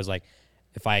pointed to as like,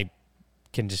 if I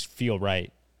can just feel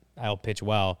right, I'll pitch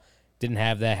well. Didn't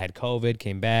have that, had COVID,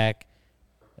 came back,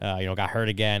 got hurt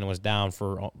again, was down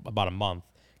for about a month.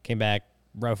 Came back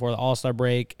right before the All-Star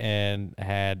break and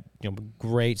had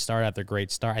great start after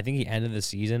great start. I think he ended the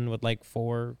season with like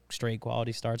 4 straight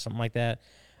quality starts, something like that.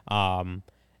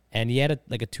 And he had a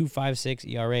 2.56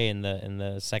 ERA in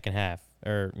the second half,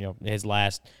 or his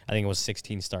last, I think it was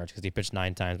 16 starts, because he pitched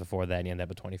 9 times before that and he ended up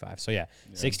with 25. So yeah.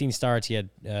 16 starts. He had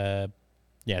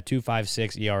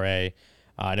 2.56 ERA,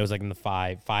 and it was like in the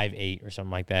 5.8 or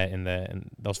something like that in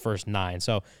those first 9.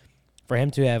 So for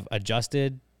him to have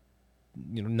adjusted,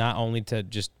 not only to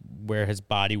just where his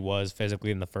body was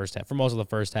physically in the first half, for most of the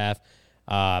first half,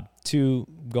 to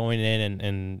going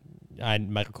in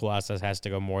and Michael Colas has to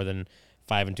go more than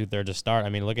 5 2/3 a start. I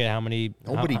mean, look at how many.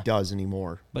 Nobody does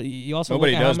anymore. But you also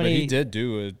Nobody look at does, how many, but he did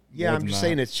do it. Yeah, I'm just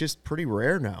saying it's just pretty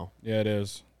rare now. Yeah, it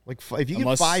is. Like if you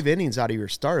get 5 innings out of your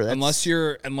starter, that's, unless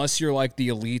you're like the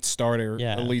elite starters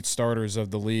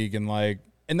of the league,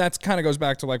 and that's kind of goes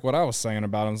back to like what I was saying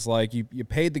about him. It's like you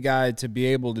paid the guy to be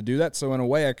able to do that. So in a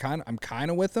way, I'm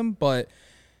kind of with him, but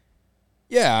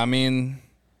yeah, I mean.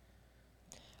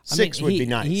 6 would be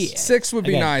nice. 6 would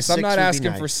be nice. I'm not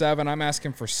asking nice. for 7. I'm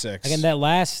asking for 6. Again,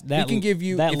 he can give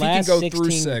you. If he can go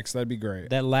through 6, that'd be great.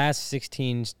 That last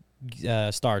 16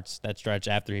 starts, that stretch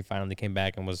after he finally came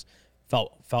back and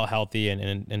felt healthy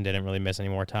and didn't really miss any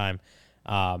more time.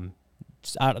 Out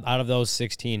of those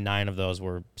 16, 9 of those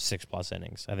were 6+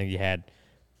 innings. I think he had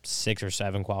 6 or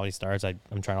 7 quality starts.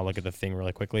 I'm trying to look at the thing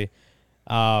really quickly.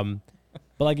 But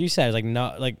like you said, it's like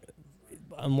no, like.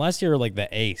 Unless you're like the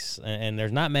ace, and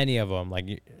there's not many of them.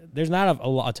 Like, there's not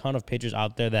a ton of pitchers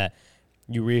out there that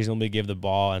you reasonably give the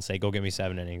ball and say, "Go get me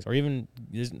 7 innings," or even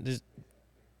there's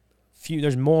few.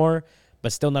 There's more,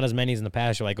 but still not as many as in the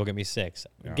past. You're like, "Go get me 6."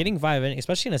 Yeah. Getting 5 innings,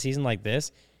 especially in a season like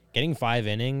this, getting 5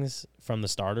 innings from the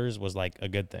starters was like a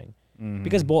good thing,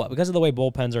 because of the way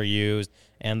bullpens are used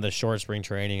and the short spring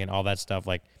training and all that stuff.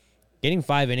 Like, getting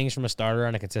 5 innings from a starter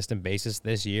on a consistent basis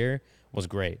this year was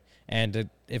great. And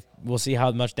if we'll see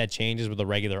how much that changes with the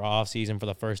regular offseason for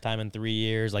the first time in 3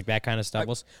 years, like that kind of stuff.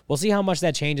 We'll see how much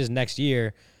that changes next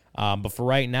year. But for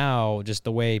right now, just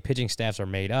the way pitching staffs are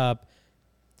made up,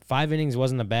 5 innings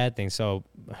wasn't a bad thing. So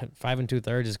 5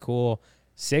 2/3 is cool.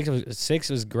 6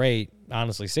 was great,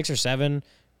 honestly. 6 or 7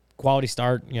 quality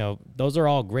start, those are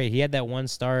all great. He had that one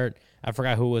start. I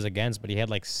forgot who it was against, but he had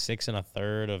like 6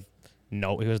 1/3 of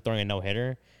he was throwing a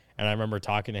no-hitter. And I remember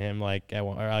talking to him like,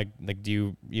 do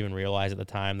you even realize at the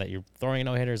time that you're throwing a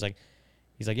no-hitter? He's like,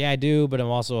 yeah, I do, but I'm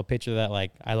also a pitcher that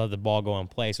like I let the ball go in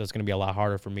play, so it's going to be a lot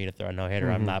harder for me to throw a no-hitter.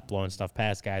 I'm not blowing stuff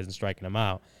past guys and striking them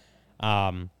out.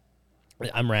 I'm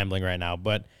rambling right now,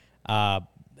 but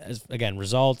again,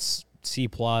 results C+,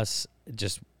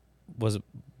 just was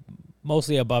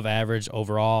mostly above average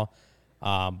overall.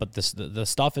 But the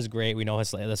stuff is great. We know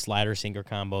the slider sinker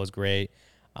combo is great.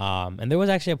 And there was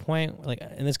actually a point, like,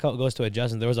 and this goes to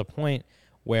adjustment. There was a point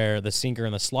where the sinker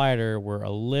and the slider were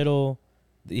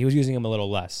he was using them a little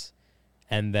less.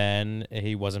 And then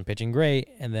he wasn't pitching great.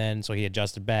 And then so he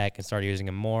adjusted back and started using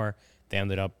them more. They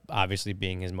ended up obviously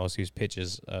being his most used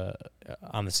pitches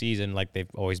on the season, like they've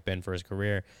always been for his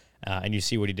career. And you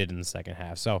see what he did in the second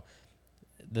half. So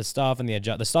the stuff and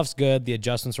the stuff's good. The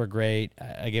adjustments were great.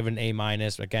 I give it an A-.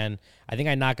 Again, I think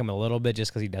I knock him a little bit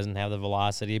just because he doesn't have the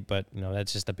velocity, but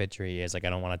that's just the pitcher he is. Like, I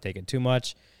don't want to take it too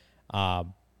much.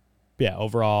 Yeah,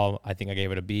 overall, I think I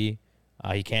gave it a B.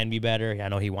 He can be better. I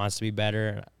know he wants to be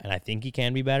better, and I think he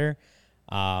can be better.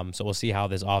 So we'll see how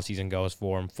this offseason goes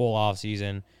for him. Full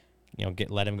offseason,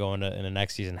 let him go in the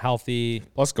next season healthy.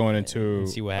 Plus going into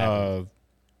see what happens.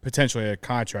 Potentially a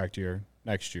contract year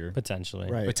next year.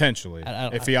 Potentially. Right. Potentially.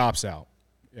 If he opts out.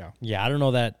 Yeah. Yeah, I don't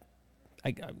know that.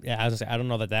 I don't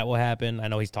know that will happen. I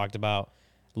know he's talked about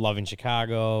loving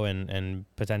Chicago and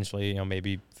potentially,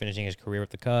 maybe finishing his career with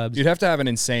the Cubs. You'd have to have an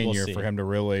insane year see. for him to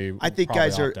really. I think probably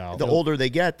guys are opt out. the older they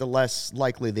get, the less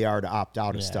likely they are to opt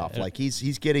out of stuff. Like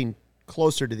he's getting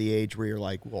closer to the age where you're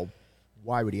like, well,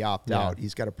 why would he opt out?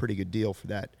 He's got a pretty good deal for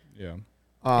that. Yeah.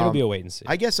 It'll be a wait and see.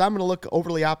 I guess I'm going to look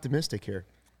overly optimistic here,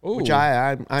 Ooh, which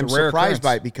I'm rare surprised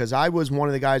by occurrence. because I was one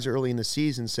of the guys early in the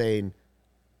season saying,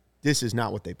 this is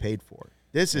not what they paid for.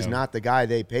 This is not the guy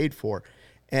they paid for.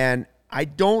 And I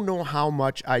don't know how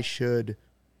much I should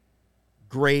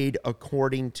grade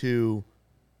according to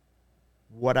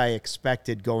what I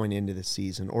expected going into the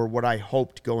season or what I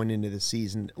hoped going into the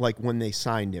season, like when they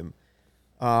signed him.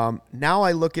 Now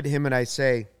I look at him and I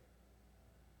say,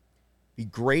 be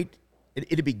great.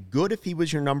 It'd be good if he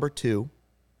was your number 2.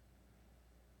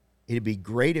 It'd be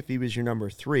great if he was your number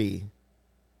 3.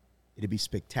 It'd be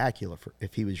spectacular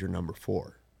if he was your number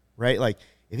 4, right? Like,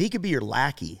 if he could be your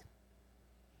lackey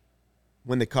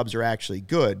when the Cubs are actually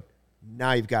good,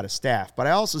 now you've got a staff. But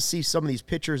I also see some of these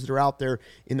pitchers that are out there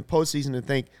in the postseason and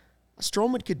think,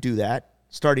 Stroman could do that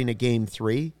starting a game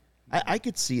 3. I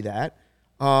could see that.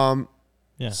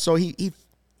 So he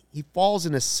falls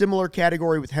in a similar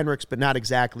category with Hendricks, but not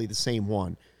exactly the same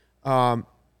one. The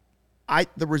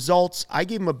results, I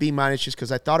gave him a B- just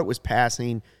because I thought it was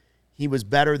passing. He was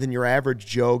better than your average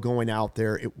Joe going out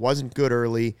there. It wasn't good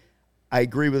early. I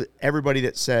agree with everybody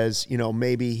that says,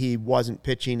 maybe he wasn't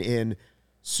pitching in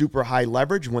super high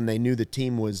leverage when they knew the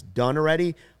team was done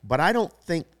already. But I don't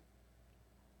think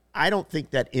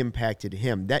that impacted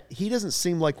him. That he doesn't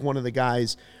seem like one of the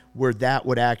guys where that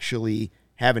would actually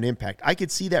have an impact. I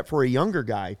could see that for a younger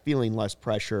guy feeling less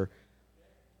pressure.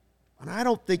 And I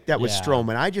don't think that was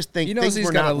Stroman. I just think he knows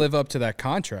he's got to live up to that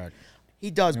contract. He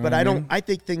does, but I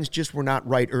think things just were not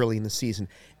right early in the season.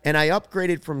 And I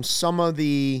upgraded from some of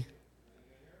the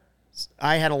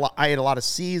I had a lot of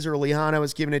C's early on. I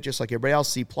was giving it just like everybody else,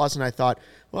 C+, and I thought,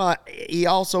 well, he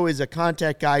also is a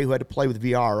contact guy who had to play with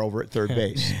VR over at third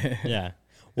base. Yeah.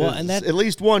 Well, and that at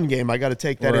least one game, I got to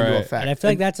take that into effect. And I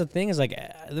feel like that's the thing is like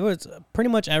there was pretty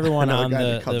much everyone on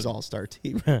the Cubs All-Star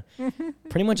team.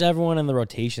 Pretty much everyone in the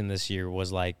rotation this year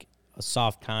was like a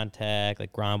soft contact,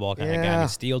 like ground ball kind of guy.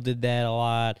 Steele did that a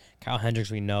lot. Kyle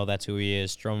Hendricks, we know that's who he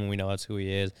is. Stroman, we know that's who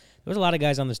he is. There was a lot of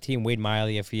guys on this team. Wade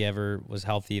Miley, if he ever was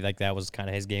healthy, like that was kind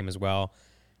of his game as well.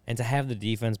 And to have the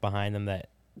defense behind them that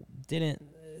didn't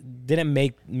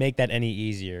make that any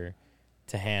easier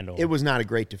to handle. It was not a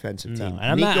great defensive team.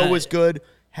 And Nico was good.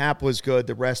 Hap was good.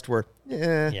 The rest were,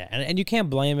 Yeah, and you can't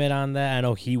blame it on that. I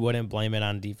know he wouldn't blame it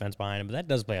on defense behind him, but that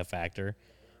does play a factor.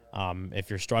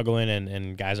 If you're struggling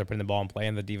and guys are putting the ball in play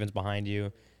and the defense behind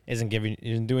you isn't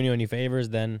doing you any favors,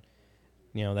 then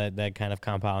that kind of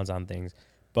compounds on things.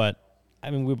 But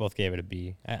I mean, we both gave it a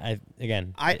B. I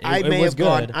may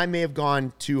have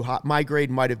gone too hot. My grade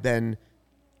might have been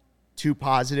too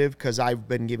positive because I've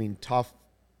been giving tough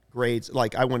grades.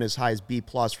 Like I went as high as B+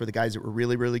 for the guys that were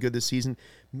really, really good this season.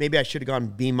 Maybe I should have gone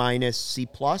B-, C+.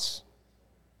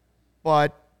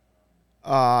 But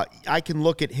I can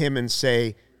look at him and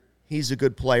say he's a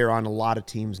good player on a lot of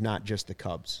teams, not just the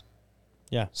Cubs.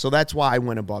 Yeah. So that's why I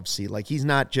went above C. Like he's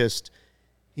not just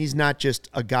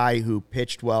a guy who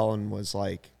pitched well and was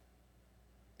like,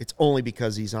 it's only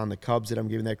because he's on the Cubs that I'm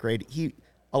giving that grade.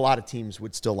 A lot of teams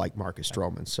would still like Marcus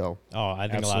Stroman. So I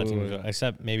think a lot of teams,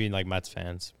 except maybe like Mets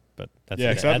fans. But that's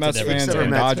except Mets fans Except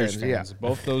and Mets Dodgers fans, fans.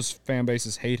 Both those fan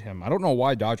bases hate him. I don't know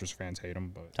why Dodgers fans hate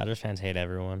him, but Dodgers fans hate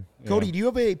everyone. Cody, do you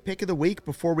have a pick of the week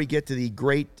before we get to the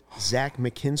great Zach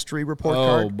McKinstry report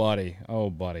card? Oh,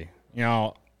 buddy.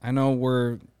 I know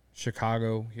we're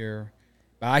Chicago here,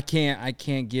 but I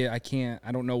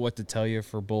don't know what to tell you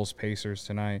for Bulls Pacers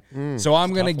tonight. So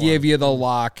I'm going to give you the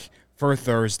lock for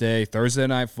Thursday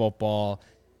Night Football.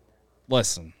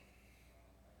 Listen,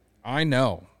 I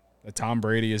know that Tom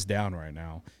Brady is down right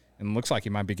now, and looks like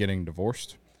he might be getting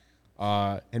divorced.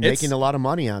 And making a lot of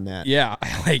money on that. Yeah,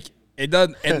 like it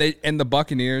does. And the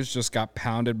Buccaneers just got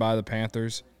pounded by the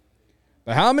Panthers.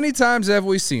 But how many times have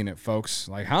we seen it, folks?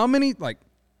 Like how many? Like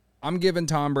I'm giving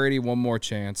Tom Brady one more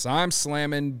chance. I'm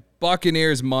slamming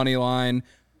Buccaneers money line.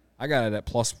 I got it at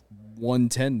plus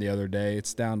 110 the other day.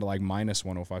 It's down to like minus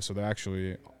 105. So they're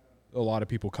actually a lot of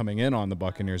people coming in on the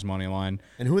Buccaneers money line.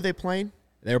 And who are they playing?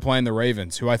 They're playing the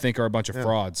Ravens, who I think are a bunch of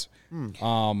frauds.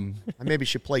 I maybe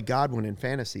should play Godwin in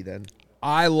fantasy then.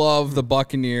 I love the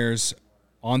Buccaneers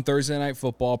on Thursday Night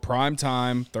Football, prime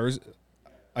time,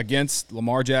 against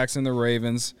Lamar Jackson, the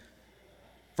Ravens.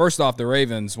 First off, the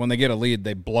Ravens, when they get a lead,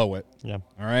 they blow it. Yeah.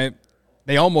 All right?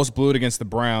 They almost blew it against the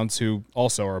Browns, who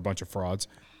also are a bunch of frauds.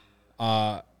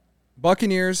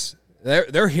 Buccaneers,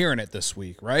 they're hearing it this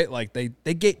week, right? Like they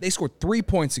scored 3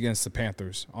 points against the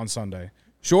Panthers on Sunday.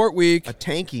 Short week. A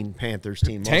tanking Panthers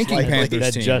team. Tanking most likely. Panthers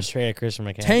That team. just traded Christian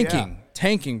McCaffrey.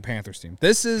 Tanking Panthers team.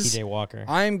 This is PJ Walker.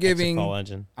 I'm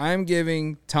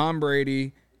giving Tom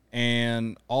Brady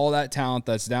and all that talent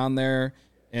that's down there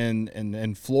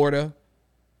in Florida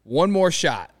one more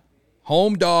shot.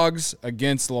 Home dogs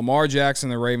against Lamar Jackson,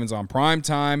 the Ravens on prime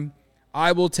time.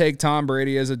 I will take Tom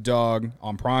Brady as a dog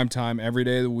on prime time every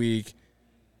day of the week.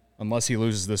 Unless he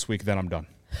loses this week, then I'm done.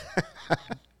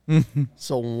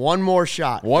 So one more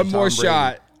shot. One for more Tom Brady.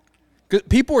 shot. 'Cause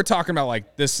people were talking about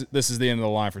like this is the end of the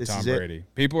line for This Tom is it. Brady.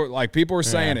 People were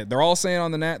saying it. They're all saying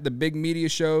on the big media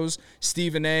shows.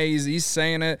 Stephen A. He's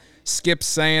saying it. Skip's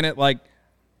saying it. Like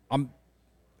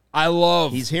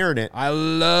He's hearing it. I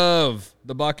love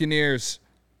the Buccaneers.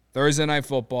 Thursday Night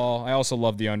Football. I also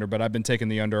love the under, but I've been taking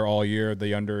the under all year.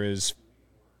 The under is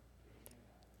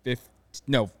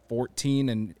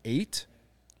 14-8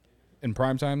 in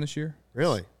prime time this year.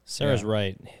 Really? Sarah's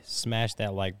right. Smash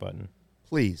that like button.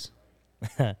 Please.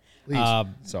 Please.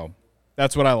 So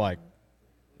that's what I like.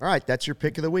 All right, that's your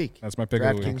pick of the week. That's my pick of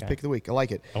the week. DraftKings pick of the week. I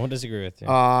like it. I won't disagree with you.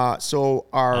 So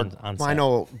our On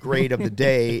final grade of the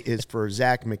day is for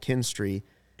Zach McKinstry.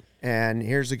 And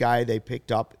here's a guy they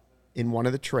picked up in one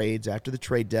of the trades after the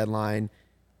trade deadline.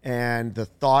 And the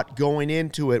thought going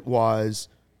into it was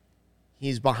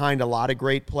he's behind a lot of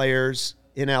great players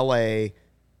in L.A.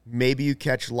 Maybe you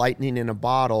catch lightning in a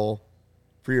bottle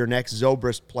for your next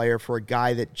Zobrist player for a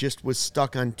guy that just was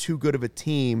stuck on too good of a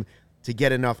team to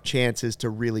get enough chances to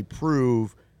really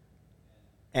prove.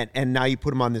 And now you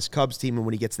put him on this Cubs team, and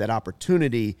when he gets that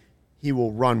opportunity, he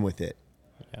will run with it.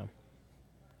 Yeah.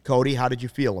 Cody, how did you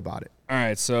feel about it? All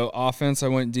right, so offense I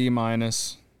went D-.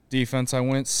 Defense I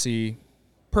went C.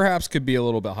 Perhaps could be a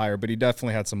little bit higher, but he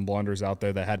definitely had some blunders out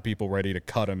there that had people ready to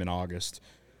cut him in August.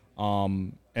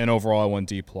 And overall I went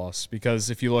D+, because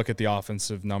if you look at the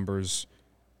offensive numbers,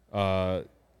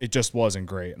 it just wasn't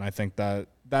great. And I think that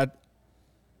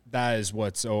is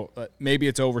what's maybe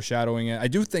it's overshadowing it. I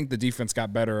do think the defense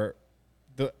got better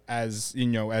as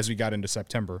we got into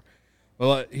September.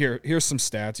 Well, here's some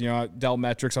stats. Dell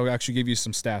Metrics. I'll actually give you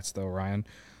some stats though, Ryan.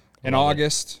 In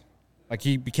August, like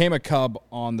he became a Cub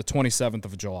on the 27th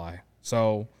of July.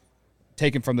 So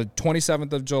taken from the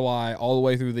 27th of July all the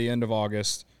way through the end of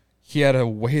August, he had a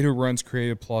weighted runs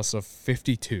created plus of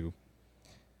 52.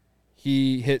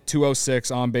 He hit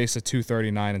 206, on base at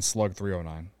 239, and slugged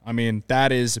 309. I mean,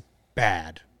 that is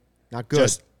bad. Not good.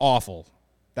 Just awful.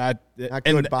 Not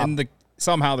good, Bob. And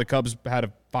somehow the Cubs had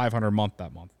a 500 month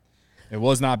that month. It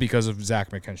was not because of Zach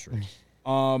McKinstry.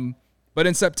 But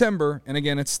in September, and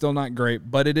again, it's still not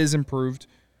great, but it is improved.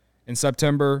 In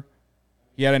September,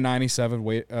 he had a 97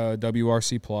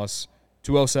 WRC plus,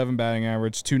 207 batting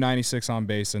average, 296 on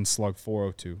base, and slugged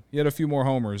 402. He had a few more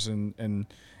homers in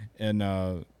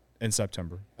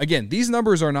September. Again, these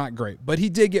numbers are not great, but he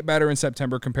did get better in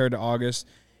September compared to August.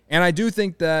 And I do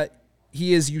think that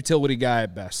he is a utility guy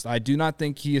at best. I do not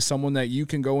think he is someone that you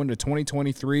can go into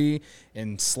 2023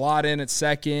 and slot in at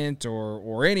second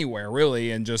or anywhere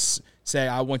really and just say,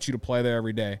 I want you to play there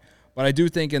every day. But I do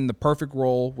think in the perfect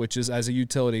role, which is as a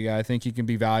utility guy, I think he can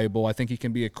be valuable. I think he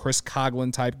can be a Chris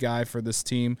Coughlin type guy for this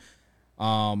team,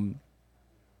 and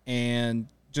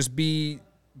just be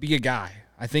a guy.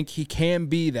 I think he can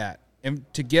be that. And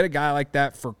to get a guy like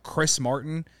that for Chris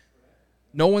Martin,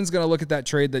 no one's going to look at that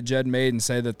trade that Jed made and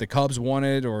say that the Cubs won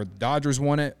it or the Dodgers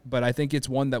won it, but I think it's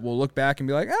one that we'll look back and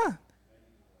be like,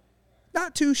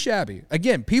 not too shabby.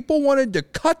 Again, people wanted to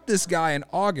cut this guy in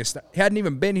August. He hadn't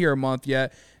even been here a month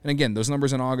yet. And again, those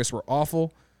numbers in August were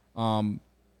awful.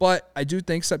 But I do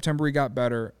think September he got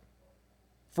better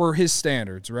for his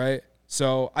standards, right?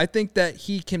 So I think that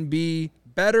he can be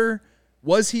better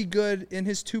Was he good in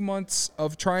his 2 months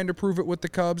of trying to prove it with the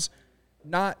Cubs?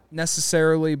 Not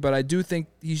necessarily, but I do think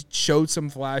he showed some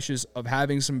flashes of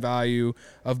having some value,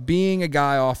 of being a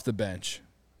guy off the bench.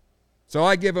 So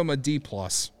I give him a D+.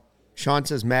 Sean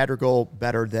says Madrigal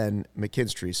better than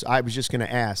McKinstry. So I was just going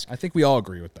to ask. I think we all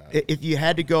agree with that. If you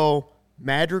had to go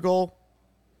Madrigal,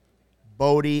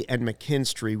 Bodie, and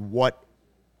McKinstry, what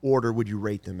order would you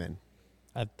rate them in?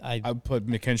 I'd put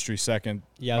McKinstry second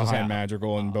behind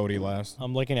Madrigal and Bodie last.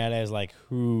 I'm looking at it as like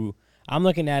who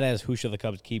should the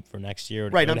Cubs keep for next year.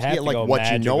 Right, I'm like what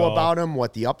Madrigal, you know about him,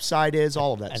 what the upside is,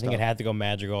 all of that stuff. I think it'd have to go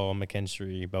Madrigal,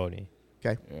 McKinstry, Bodie.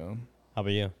 Okay. Yeah. How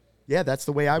about you? Yeah, that's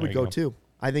the way I would go too.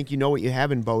 I think you know what you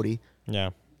have in Bodie.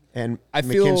 Yeah. And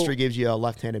McKinstry gives you a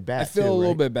left-handed bat. I feel a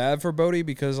little bit bad for Bodie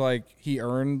because like he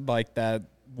earned like that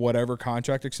whatever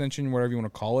contract extension, whatever you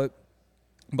want to call it.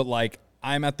 But like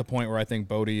I'm at the point where I think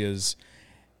Bodie is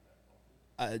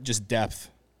just depth.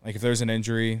 Like if there's an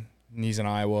injury and he's in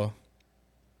Iowa,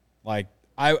 like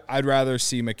I'd rather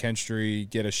see McKinstry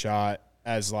get a shot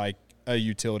as like a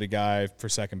utility guy for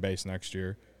second base next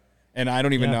year. And I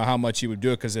don't even know how much he would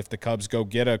do it because if the Cubs go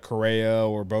get a Correa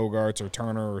or Bogarts or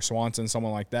Turner or Swanson,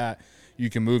 someone like that, you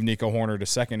can move Nico Horner to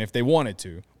second if they wanted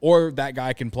to. Or that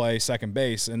guy can play second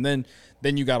base. And then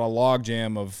you got a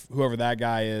logjam of whoever that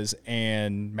guy is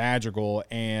and Madrigal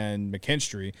and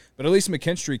McKinstry. But at least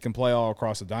McKinstry can play all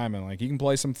across the diamond. Like he can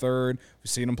play some third.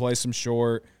 We've seen him play some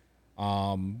short.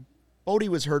 Bodie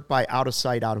was hurt by out of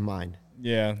sight, out of mind.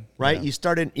 Yeah. Right?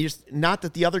 Yeah. Not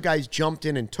that the other guys jumped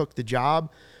in and took the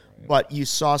job, but you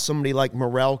saw somebody like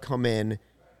Morel come in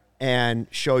and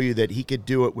show you that he could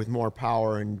do it with more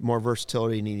power and more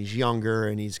versatility, and he's younger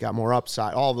and he's got more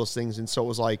upside, all of those things. And so it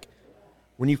was like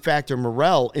when you factor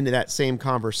Morel into that same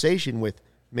conversation with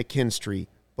McKinstry,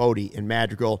 Bodie, and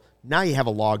Madrigal, now you have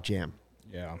a logjam.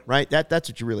 Yeah. Right? That's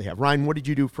what you really have. Ryan, what did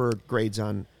you do for grades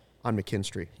on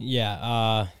McKinstry?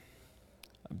 Yeah.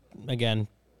 Again,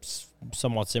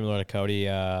 somewhat similar to Cody.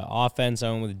 Offense,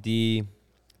 I went with a D.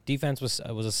 Defense was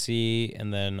a C,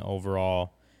 and then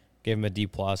overall, gave him a D+.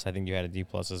 I think you had a D+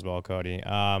 as well, Cody.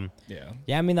 Yeah.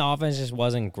 I mean, the offense just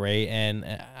wasn't great, and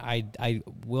I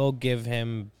will give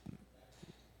him,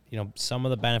 some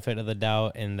of the benefit of the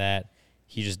doubt in that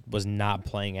he just was not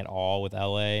playing at all with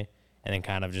LA, and then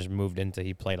kind of just moved into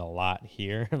he played a lot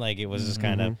here. Like it was just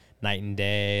kind of night and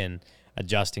day, and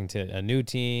adjusting to a new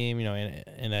team.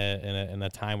 In a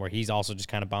time where he's also just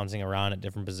kind of bouncing around at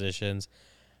different positions.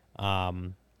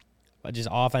 But just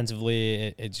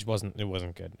offensively, it just wasn't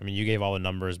good. I mean, you gave all the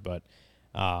numbers, but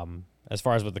as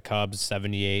far as with the Cubs,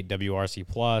 78 WRC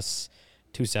plus,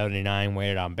 279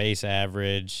 weighted on base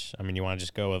average. I mean, you want to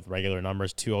just go with regular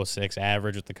numbers, 206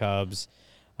 average with the Cubs,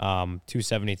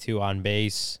 272 on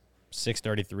base,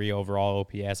 633 overall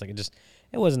OPS. Like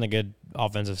it wasn't a good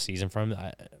offensive season from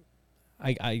him.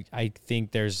 I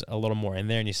think there's a little more in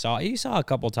there, and you saw a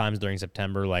couple times during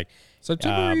September. Like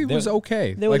September, he was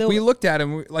okay. We looked at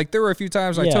him. Like there were a few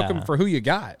times I took him for who you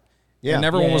got, and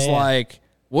everyone was like,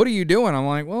 "What are you doing?" I'm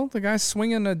like, "Well, the guy's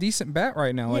swinging a decent bat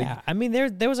right now." Like, I mean,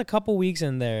 there was a couple weeks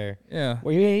in there,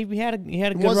 where he had a good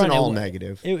run. It wasn't all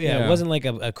negative. It wasn't like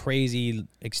a crazy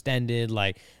extended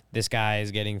like. This guy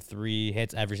is getting 3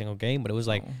 hits every single game, but it was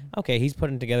like, okay, he's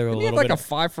putting together a little bit. Like a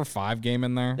 5-for-5 game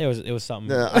in there. It was something.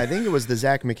 I think it was the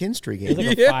Zach McKinstry game. It was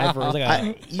like a 5 for. It was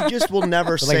like you just will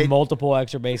never say like multiple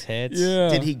extra base hits. Yeah.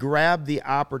 Did he grab the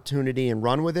opportunity and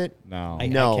run with it? No, I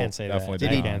can't say definitely that.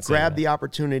 Did he grab the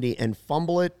opportunity and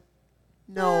fumble it?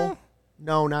 No,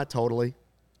 not totally.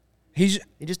 He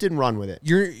just didn't run with it.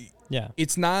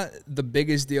 It's not the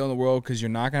biggest deal in the world because you're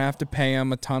not gonna have to pay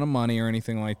him a ton of money or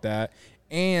anything like that.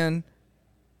 And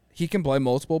he can play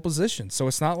multiple positions. So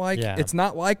it's not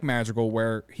like Madrigal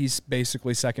where he's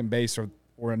basically second base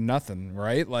or nothing,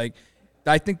 right? Like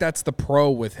I think that's the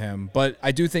pro with him. But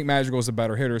I do think Madrigal is a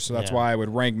better hitter, so that's why I would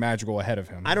rank Madrigal ahead of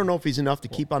him. I don't know if he's enough to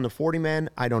keep on the 40-man.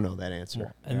 I don't know that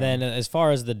answer. And then as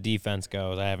far as the defense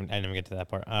goes, I didn't even get to that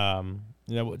part.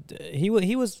 He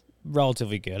was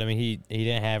relatively good. I mean, he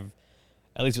didn't have,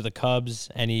 at least with the Cubs,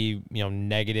 any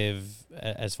negative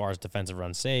as far as defensive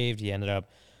runs saved. He ended up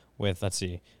with, let's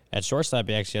see, at shortstop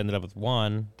he actually ended up with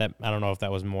 1. That I don't know if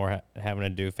that was more having to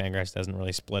do. Fangraphs doesn't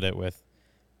really split it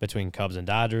between Cubs and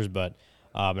Dodgers, but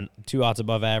 2 outs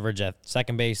above average at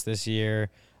second base this year,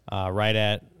 right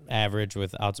at average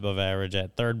with outs above average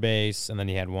at third base, and then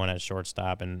he had 1 at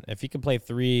shortstop. And if he could play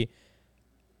three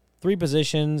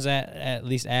positions at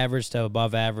least average to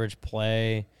above average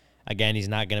play. Again, he's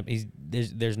not gonna.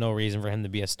 There's no reason for him to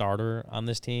be a starter on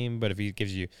this team. But if he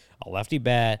gives you a lefty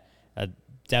bat, a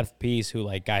depth piece, who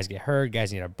like guys get hurt,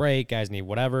 guys need a break, guys need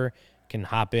whatever, can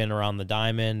hop in around the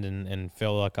diamond and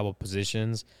fill a couple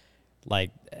positions.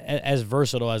 Like, as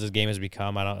versatile as this game has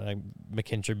become, I don't like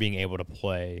McKinstry being able to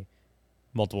play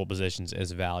multiple positions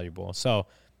is valuable. So,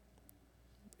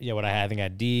 yeah, what I had, I think I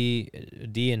had D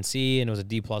and C, and it was a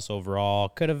D+ overall.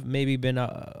 Could have maybe been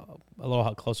a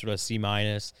little closer to a C-.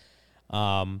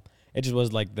 It just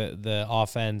was like the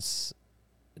offense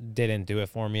didn't do it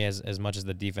for me as much as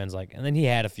the defense. Like, and then he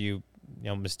had a few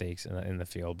mistakes in the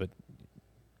field, but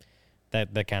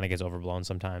that kind of gets overblown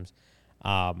sometimes.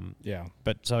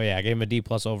 But so yeah, I gave him a D+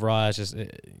 overall. It's just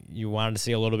you wanted to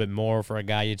see a little bit more for a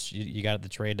guy you got at the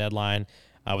trade deadline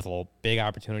with a little big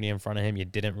opportunity in front of him. You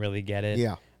didn't really get it.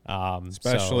 Yeah.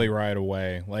 Especially right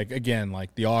away. Like, again,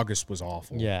 like the August was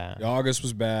awful. Yeah. The August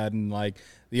was bad. And like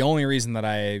the only reason that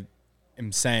I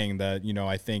am saying that,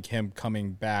 I think him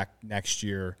coming back next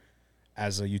year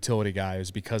as a utility guy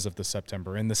is because of the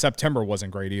September. And the September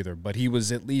wasn't great either, but he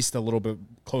was at least a little bit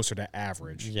closer to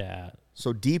average. Yeah.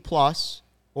 So D+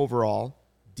 overall,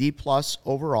 D+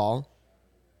 overall.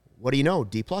 What do you know?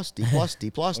 D+, D+, D+,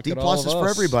 D+ at all is of for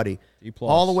us. everybody. D+.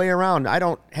 All the way around. I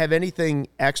don't have anything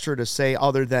extra to say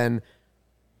other than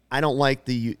I don't like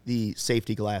the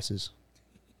safety glasses.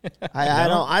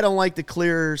 I don't like the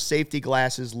clear safety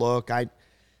glasses look.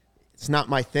 It's not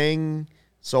my thing.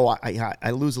 So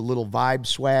I lose a little vibe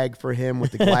swag for him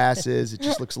with the glasses. It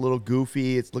just looks a little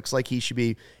goofy. It looks like he should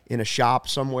be in a shop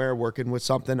somewhere working with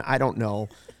something. I don't know.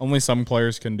 Only some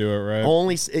players can do it, right?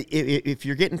 Only if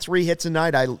you're getting 3 hits a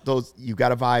night, you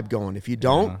got a vibe going. If you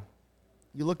don't,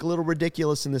 you look a little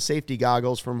ridiculous in the safety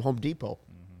goggles from Home Depot.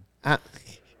 I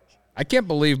can't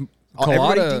believe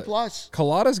Everybody D+.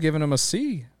 Collada's giving him a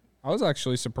C. I was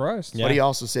actually surprised. Yeah. But he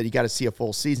also said you got to see a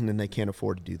full season, and they can't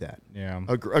afford to do that. Yeah.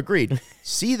 Agreed.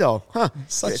 C, though.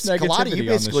 Such It's negativity you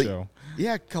on this show.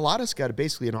 Yeah, Collada's got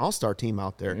basically an all-star team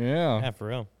out there. Yeah. Yeah, for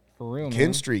real. For real, man.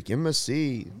 Kinstreak, give him a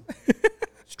C.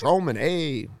 Stroman,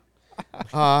 A.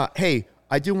 Hey,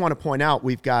 I do want to point out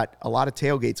we've got a lot of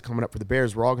tailgates coming up for the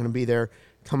Bears. We're all going to be there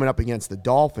coming up against the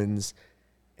Dolphins.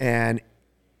 And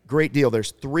great deal.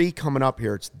 There's 3 coming up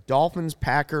here. It's Dolphins,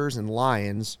 Packers, and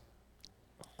Lions.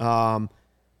 $46.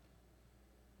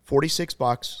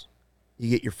 You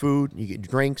get your food, you get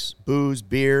drinks, booze,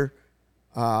 beer.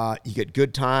 You get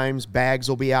good times. Bags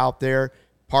will be out there.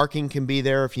 Parking can be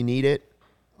there if you need it.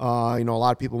 A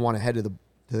lot of people want to head to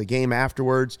the game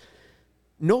afterwards.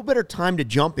 No better time to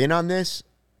jump in on this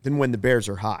than when the Bears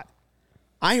are hot.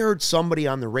 I heard somebody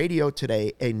on the radio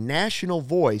today, a national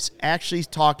voice, actually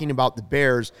talking about the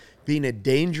Bears being a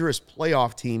dangerous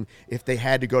playoff team if they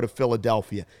had to go to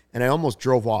Philadelphia. And I almost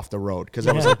drove off the road because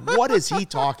I was like, what is he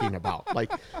talking about?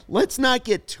 Like, let's not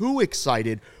get too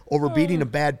excited over beating a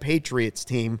bad Patriots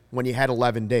team when you had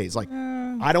 11 days. Like,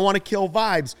 I don't want to kill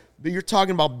vibes, but you're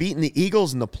talking about beating the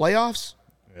Eagles in the playoffs?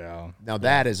 Yeah. Now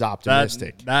that is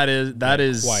optimistic. That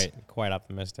is Quite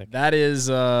optimistic. That is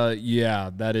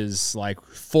that is like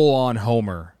full on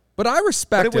Homer. But I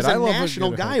respect But it was I a love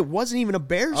national guy. It wasn't even a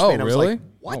Bears Oh, fan. I was really?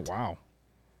 like, what? Oh,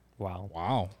 Wow.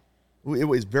 wow. It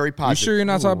was very positive. You sure you're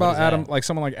not talking about is Adam, that? like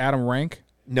someone like Adam Rank?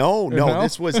 No, No?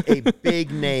 this was a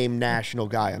big name national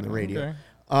guy on the radio.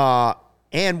 Okay.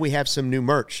 And we have some new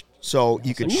merch. So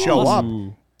you could show up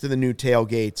to the new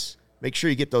tailgates. Make sure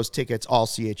you get those tickets,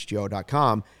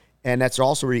 allchgo.com. And that's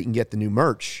also where you can get the new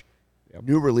merch. Yep.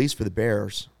 New release for the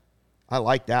Bears. I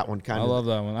like that one kind of. I love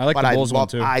that one. I like the Bulls one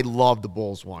too. I love the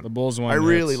Bulls one. The Bulls one. I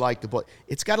really like the Bulls.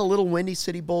 It's got a little Windy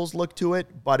City Bulls look to it,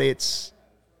 but it's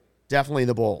definitely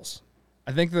the Bulls.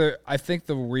 I think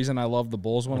the reason I love the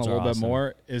Bulls one Those a are little bit awesome.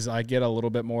 more is I get a little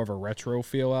bit more of a retro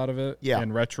feel out of it. Yeah.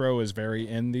 And retro is very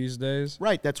in these days.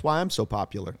 Right. That's why I'm so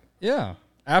popular. Yeah.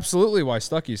 Absolutely why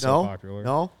Stucky's so popular.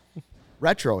 No.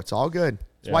 Retro. It's all good.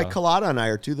 That's why Yeah. Collada and I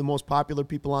are two of the most popular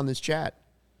people on this chat.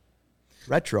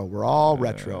 Retro. We're all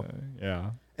retro.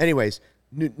 Yeah. Anyways,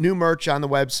 new merch on the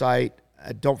website.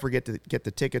 Don't forget to get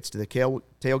the tickets to the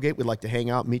tailgate. We'd like to hang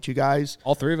out and meet you guys.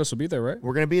 All 3 of us will be there, right?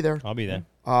 We're going to be there. I'll be there.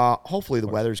 Hopefully the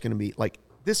weather's going to be like,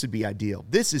 this would be ideal.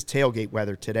 This is tailgate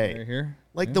weather today. Right here.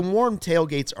 Like the warm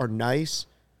tailgates are nice,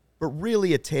 but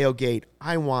really a tailgate,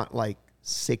 I want like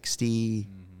 60,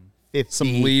 50.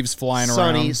 Some leaves flying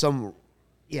sunny, around.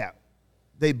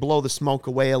 They blow the smoke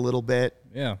away a little bit.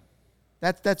 Yeah.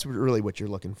 That's really what you're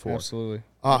looking for. Absolutely.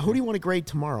 Who do you want to grade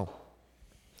tomorrow?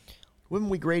 We haven't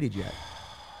we graded yet?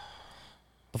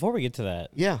 Before we get to that,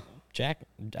 Yeah. I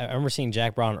remember seeing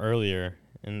Jack Brown earlier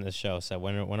in the show said,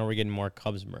 when are we getting more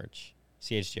Cubs merch?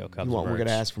 CHGO Cubs merch. We're going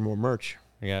to ask for more merch.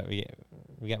 We ought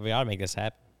to make this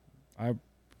happen. I'm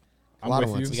Collada with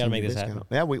wants you. to We gotta see make the this discount.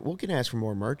 happen. Yeah, we can ask for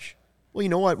more merch. Well, you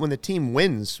know what? When the team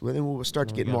wins, then we'll start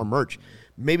to get more merch.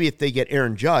 Maybe if they get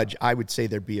Aaron Judge, I would say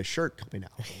there'd be a shirt coming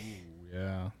out.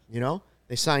 Yeah. You know,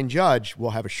 they sign Judge,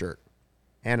 we'll have a shirt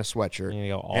and a sweatshirt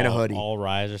and a hoodie. All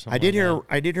Rise or something. I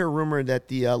did hear a rumor that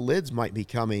the lids might be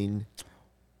coming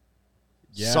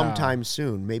sometime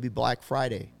soon, maybe Black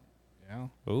Friday. Yeah.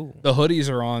 Ooh. The hoodies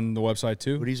are on the website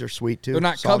too. Hoodies are sweet too. They're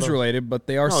not Cubs related, but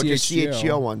they are no, CHGO. just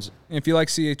CHGO ones. And if you like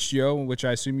CHGO, which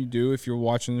I assume you do if you're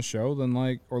watching the show, then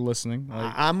or listening.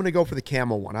 I'm going to go for the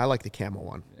camo one. I like the camo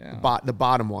one. Yeah. The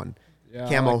bottom one. Yeah,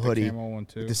 Camo I like the hoodie camo one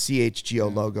too. with the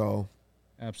CHGO logo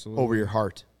Absolutely. over your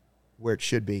heart, where it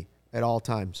should be at all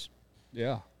times.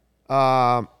 Yeah.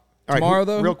 All right, Tomorrow,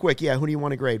 though? real quick, who do you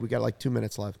want to grade? We got like 2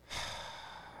 minutes left.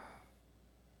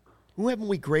 Who haven't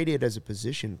we graded as a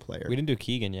position player? We didn't do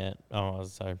Keegan yet. Oh,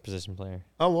 sorry, position player.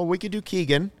 Oh, well, we could do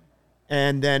Keegan.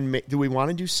 And then do we want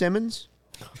to do Simmons?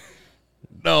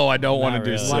 No, I don't want to Not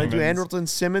do really. Want to do Simmons. Andrelton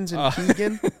Simmons and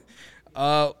Keegan?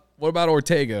 What about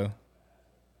Ortega?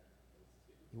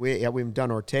 We've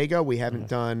done Ortega. We haven't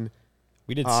done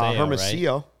We did Seiya,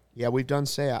 Hermosillo. right? Yeah, we've done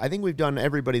Seiya. I think we've done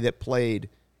everybody that played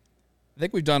I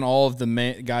think we've done all of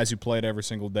the guys who played every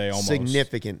single day almost.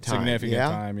 significant time.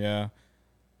 Time, yeah.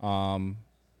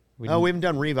 We haven't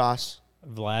done Rivas.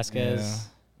 Velasquez.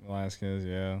 Yeah. Velasquez,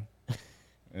 yeah.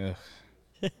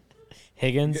 Ugh.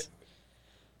 Higgins.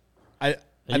 I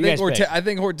You guys pick. I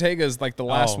think Ortega is like the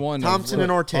last Oh, one. Thompson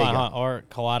and Ortega. Or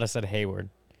Collada said Hayward.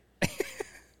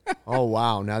 Oh,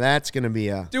 wow. Now that's going to be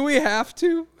a... Do we have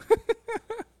to?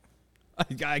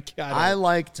 I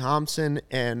like Thompson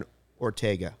and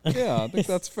Ortega. Yeah, I think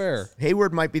that's fair.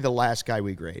 Hayward might be the last guy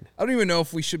we grade. I don't even know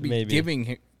if we should be Maybe. giving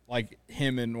him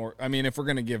I mean, if we're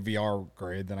gonna give VR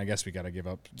grade, then I guess we got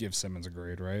to give Simmons a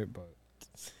grade, right? But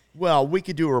Well, we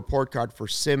could do a report card for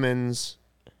Simmons,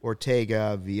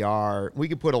 Ortega, VR. We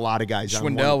could put a lot of guys on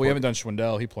one Schwindel, we report. haven't done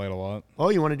Schwindel. He played a lot. Oh,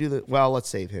 you want to do the... Well, let's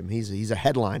save him. He's a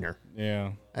headliner.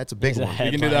 Yeah, That's a big He's a one. head-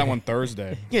 we can do that Headliner. one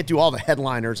Thursday. You can't do all the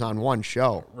headliners on one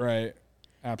show. Right.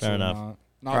 Absolutely enough. not.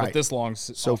 Not Right. with this long.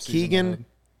 So off-season Keegan ahead.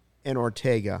 and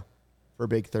Ortega for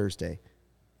Big Thursday,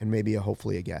 and maybe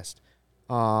hopefully a guest.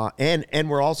 And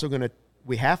we're also going to...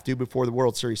 We have to, before the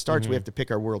World Series starts, we have to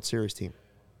pick our World Series team.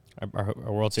 Our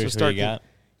World Series, who start you got?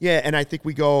 Yeah, and I think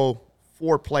we go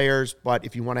 4 players, but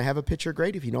if you want to have a pitcher,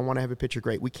 great. If you don't want to have a pitcher,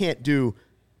 great. We can't do...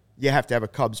 You have to have a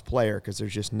Cubs player because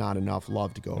there's just not enough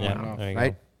love to go Yeah, around, there you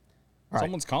right? go. All right.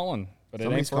 Someone's calling, but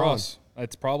Somebody's it ain't for calling. us.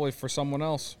 It's probably for someone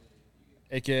else,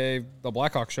 aka the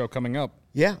Blackhawk show coming up.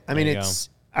 Yeah, I mean, There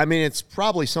you it's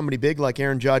probably somebody big like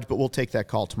Aaron Judge, but we'll take that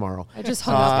call tomorrow. I just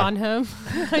hung up on him.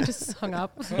 I just hung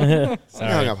up. I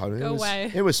hung up on it. Go It was,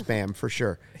 away. It was spam for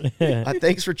sure.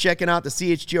 Thanks for checking out the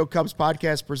CHGO Cubs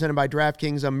podcast presented by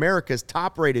DraftKings, America's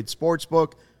top-rated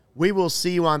sportsbook. We will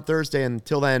see you on Thursday.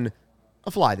 Until then, a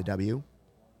fly the W.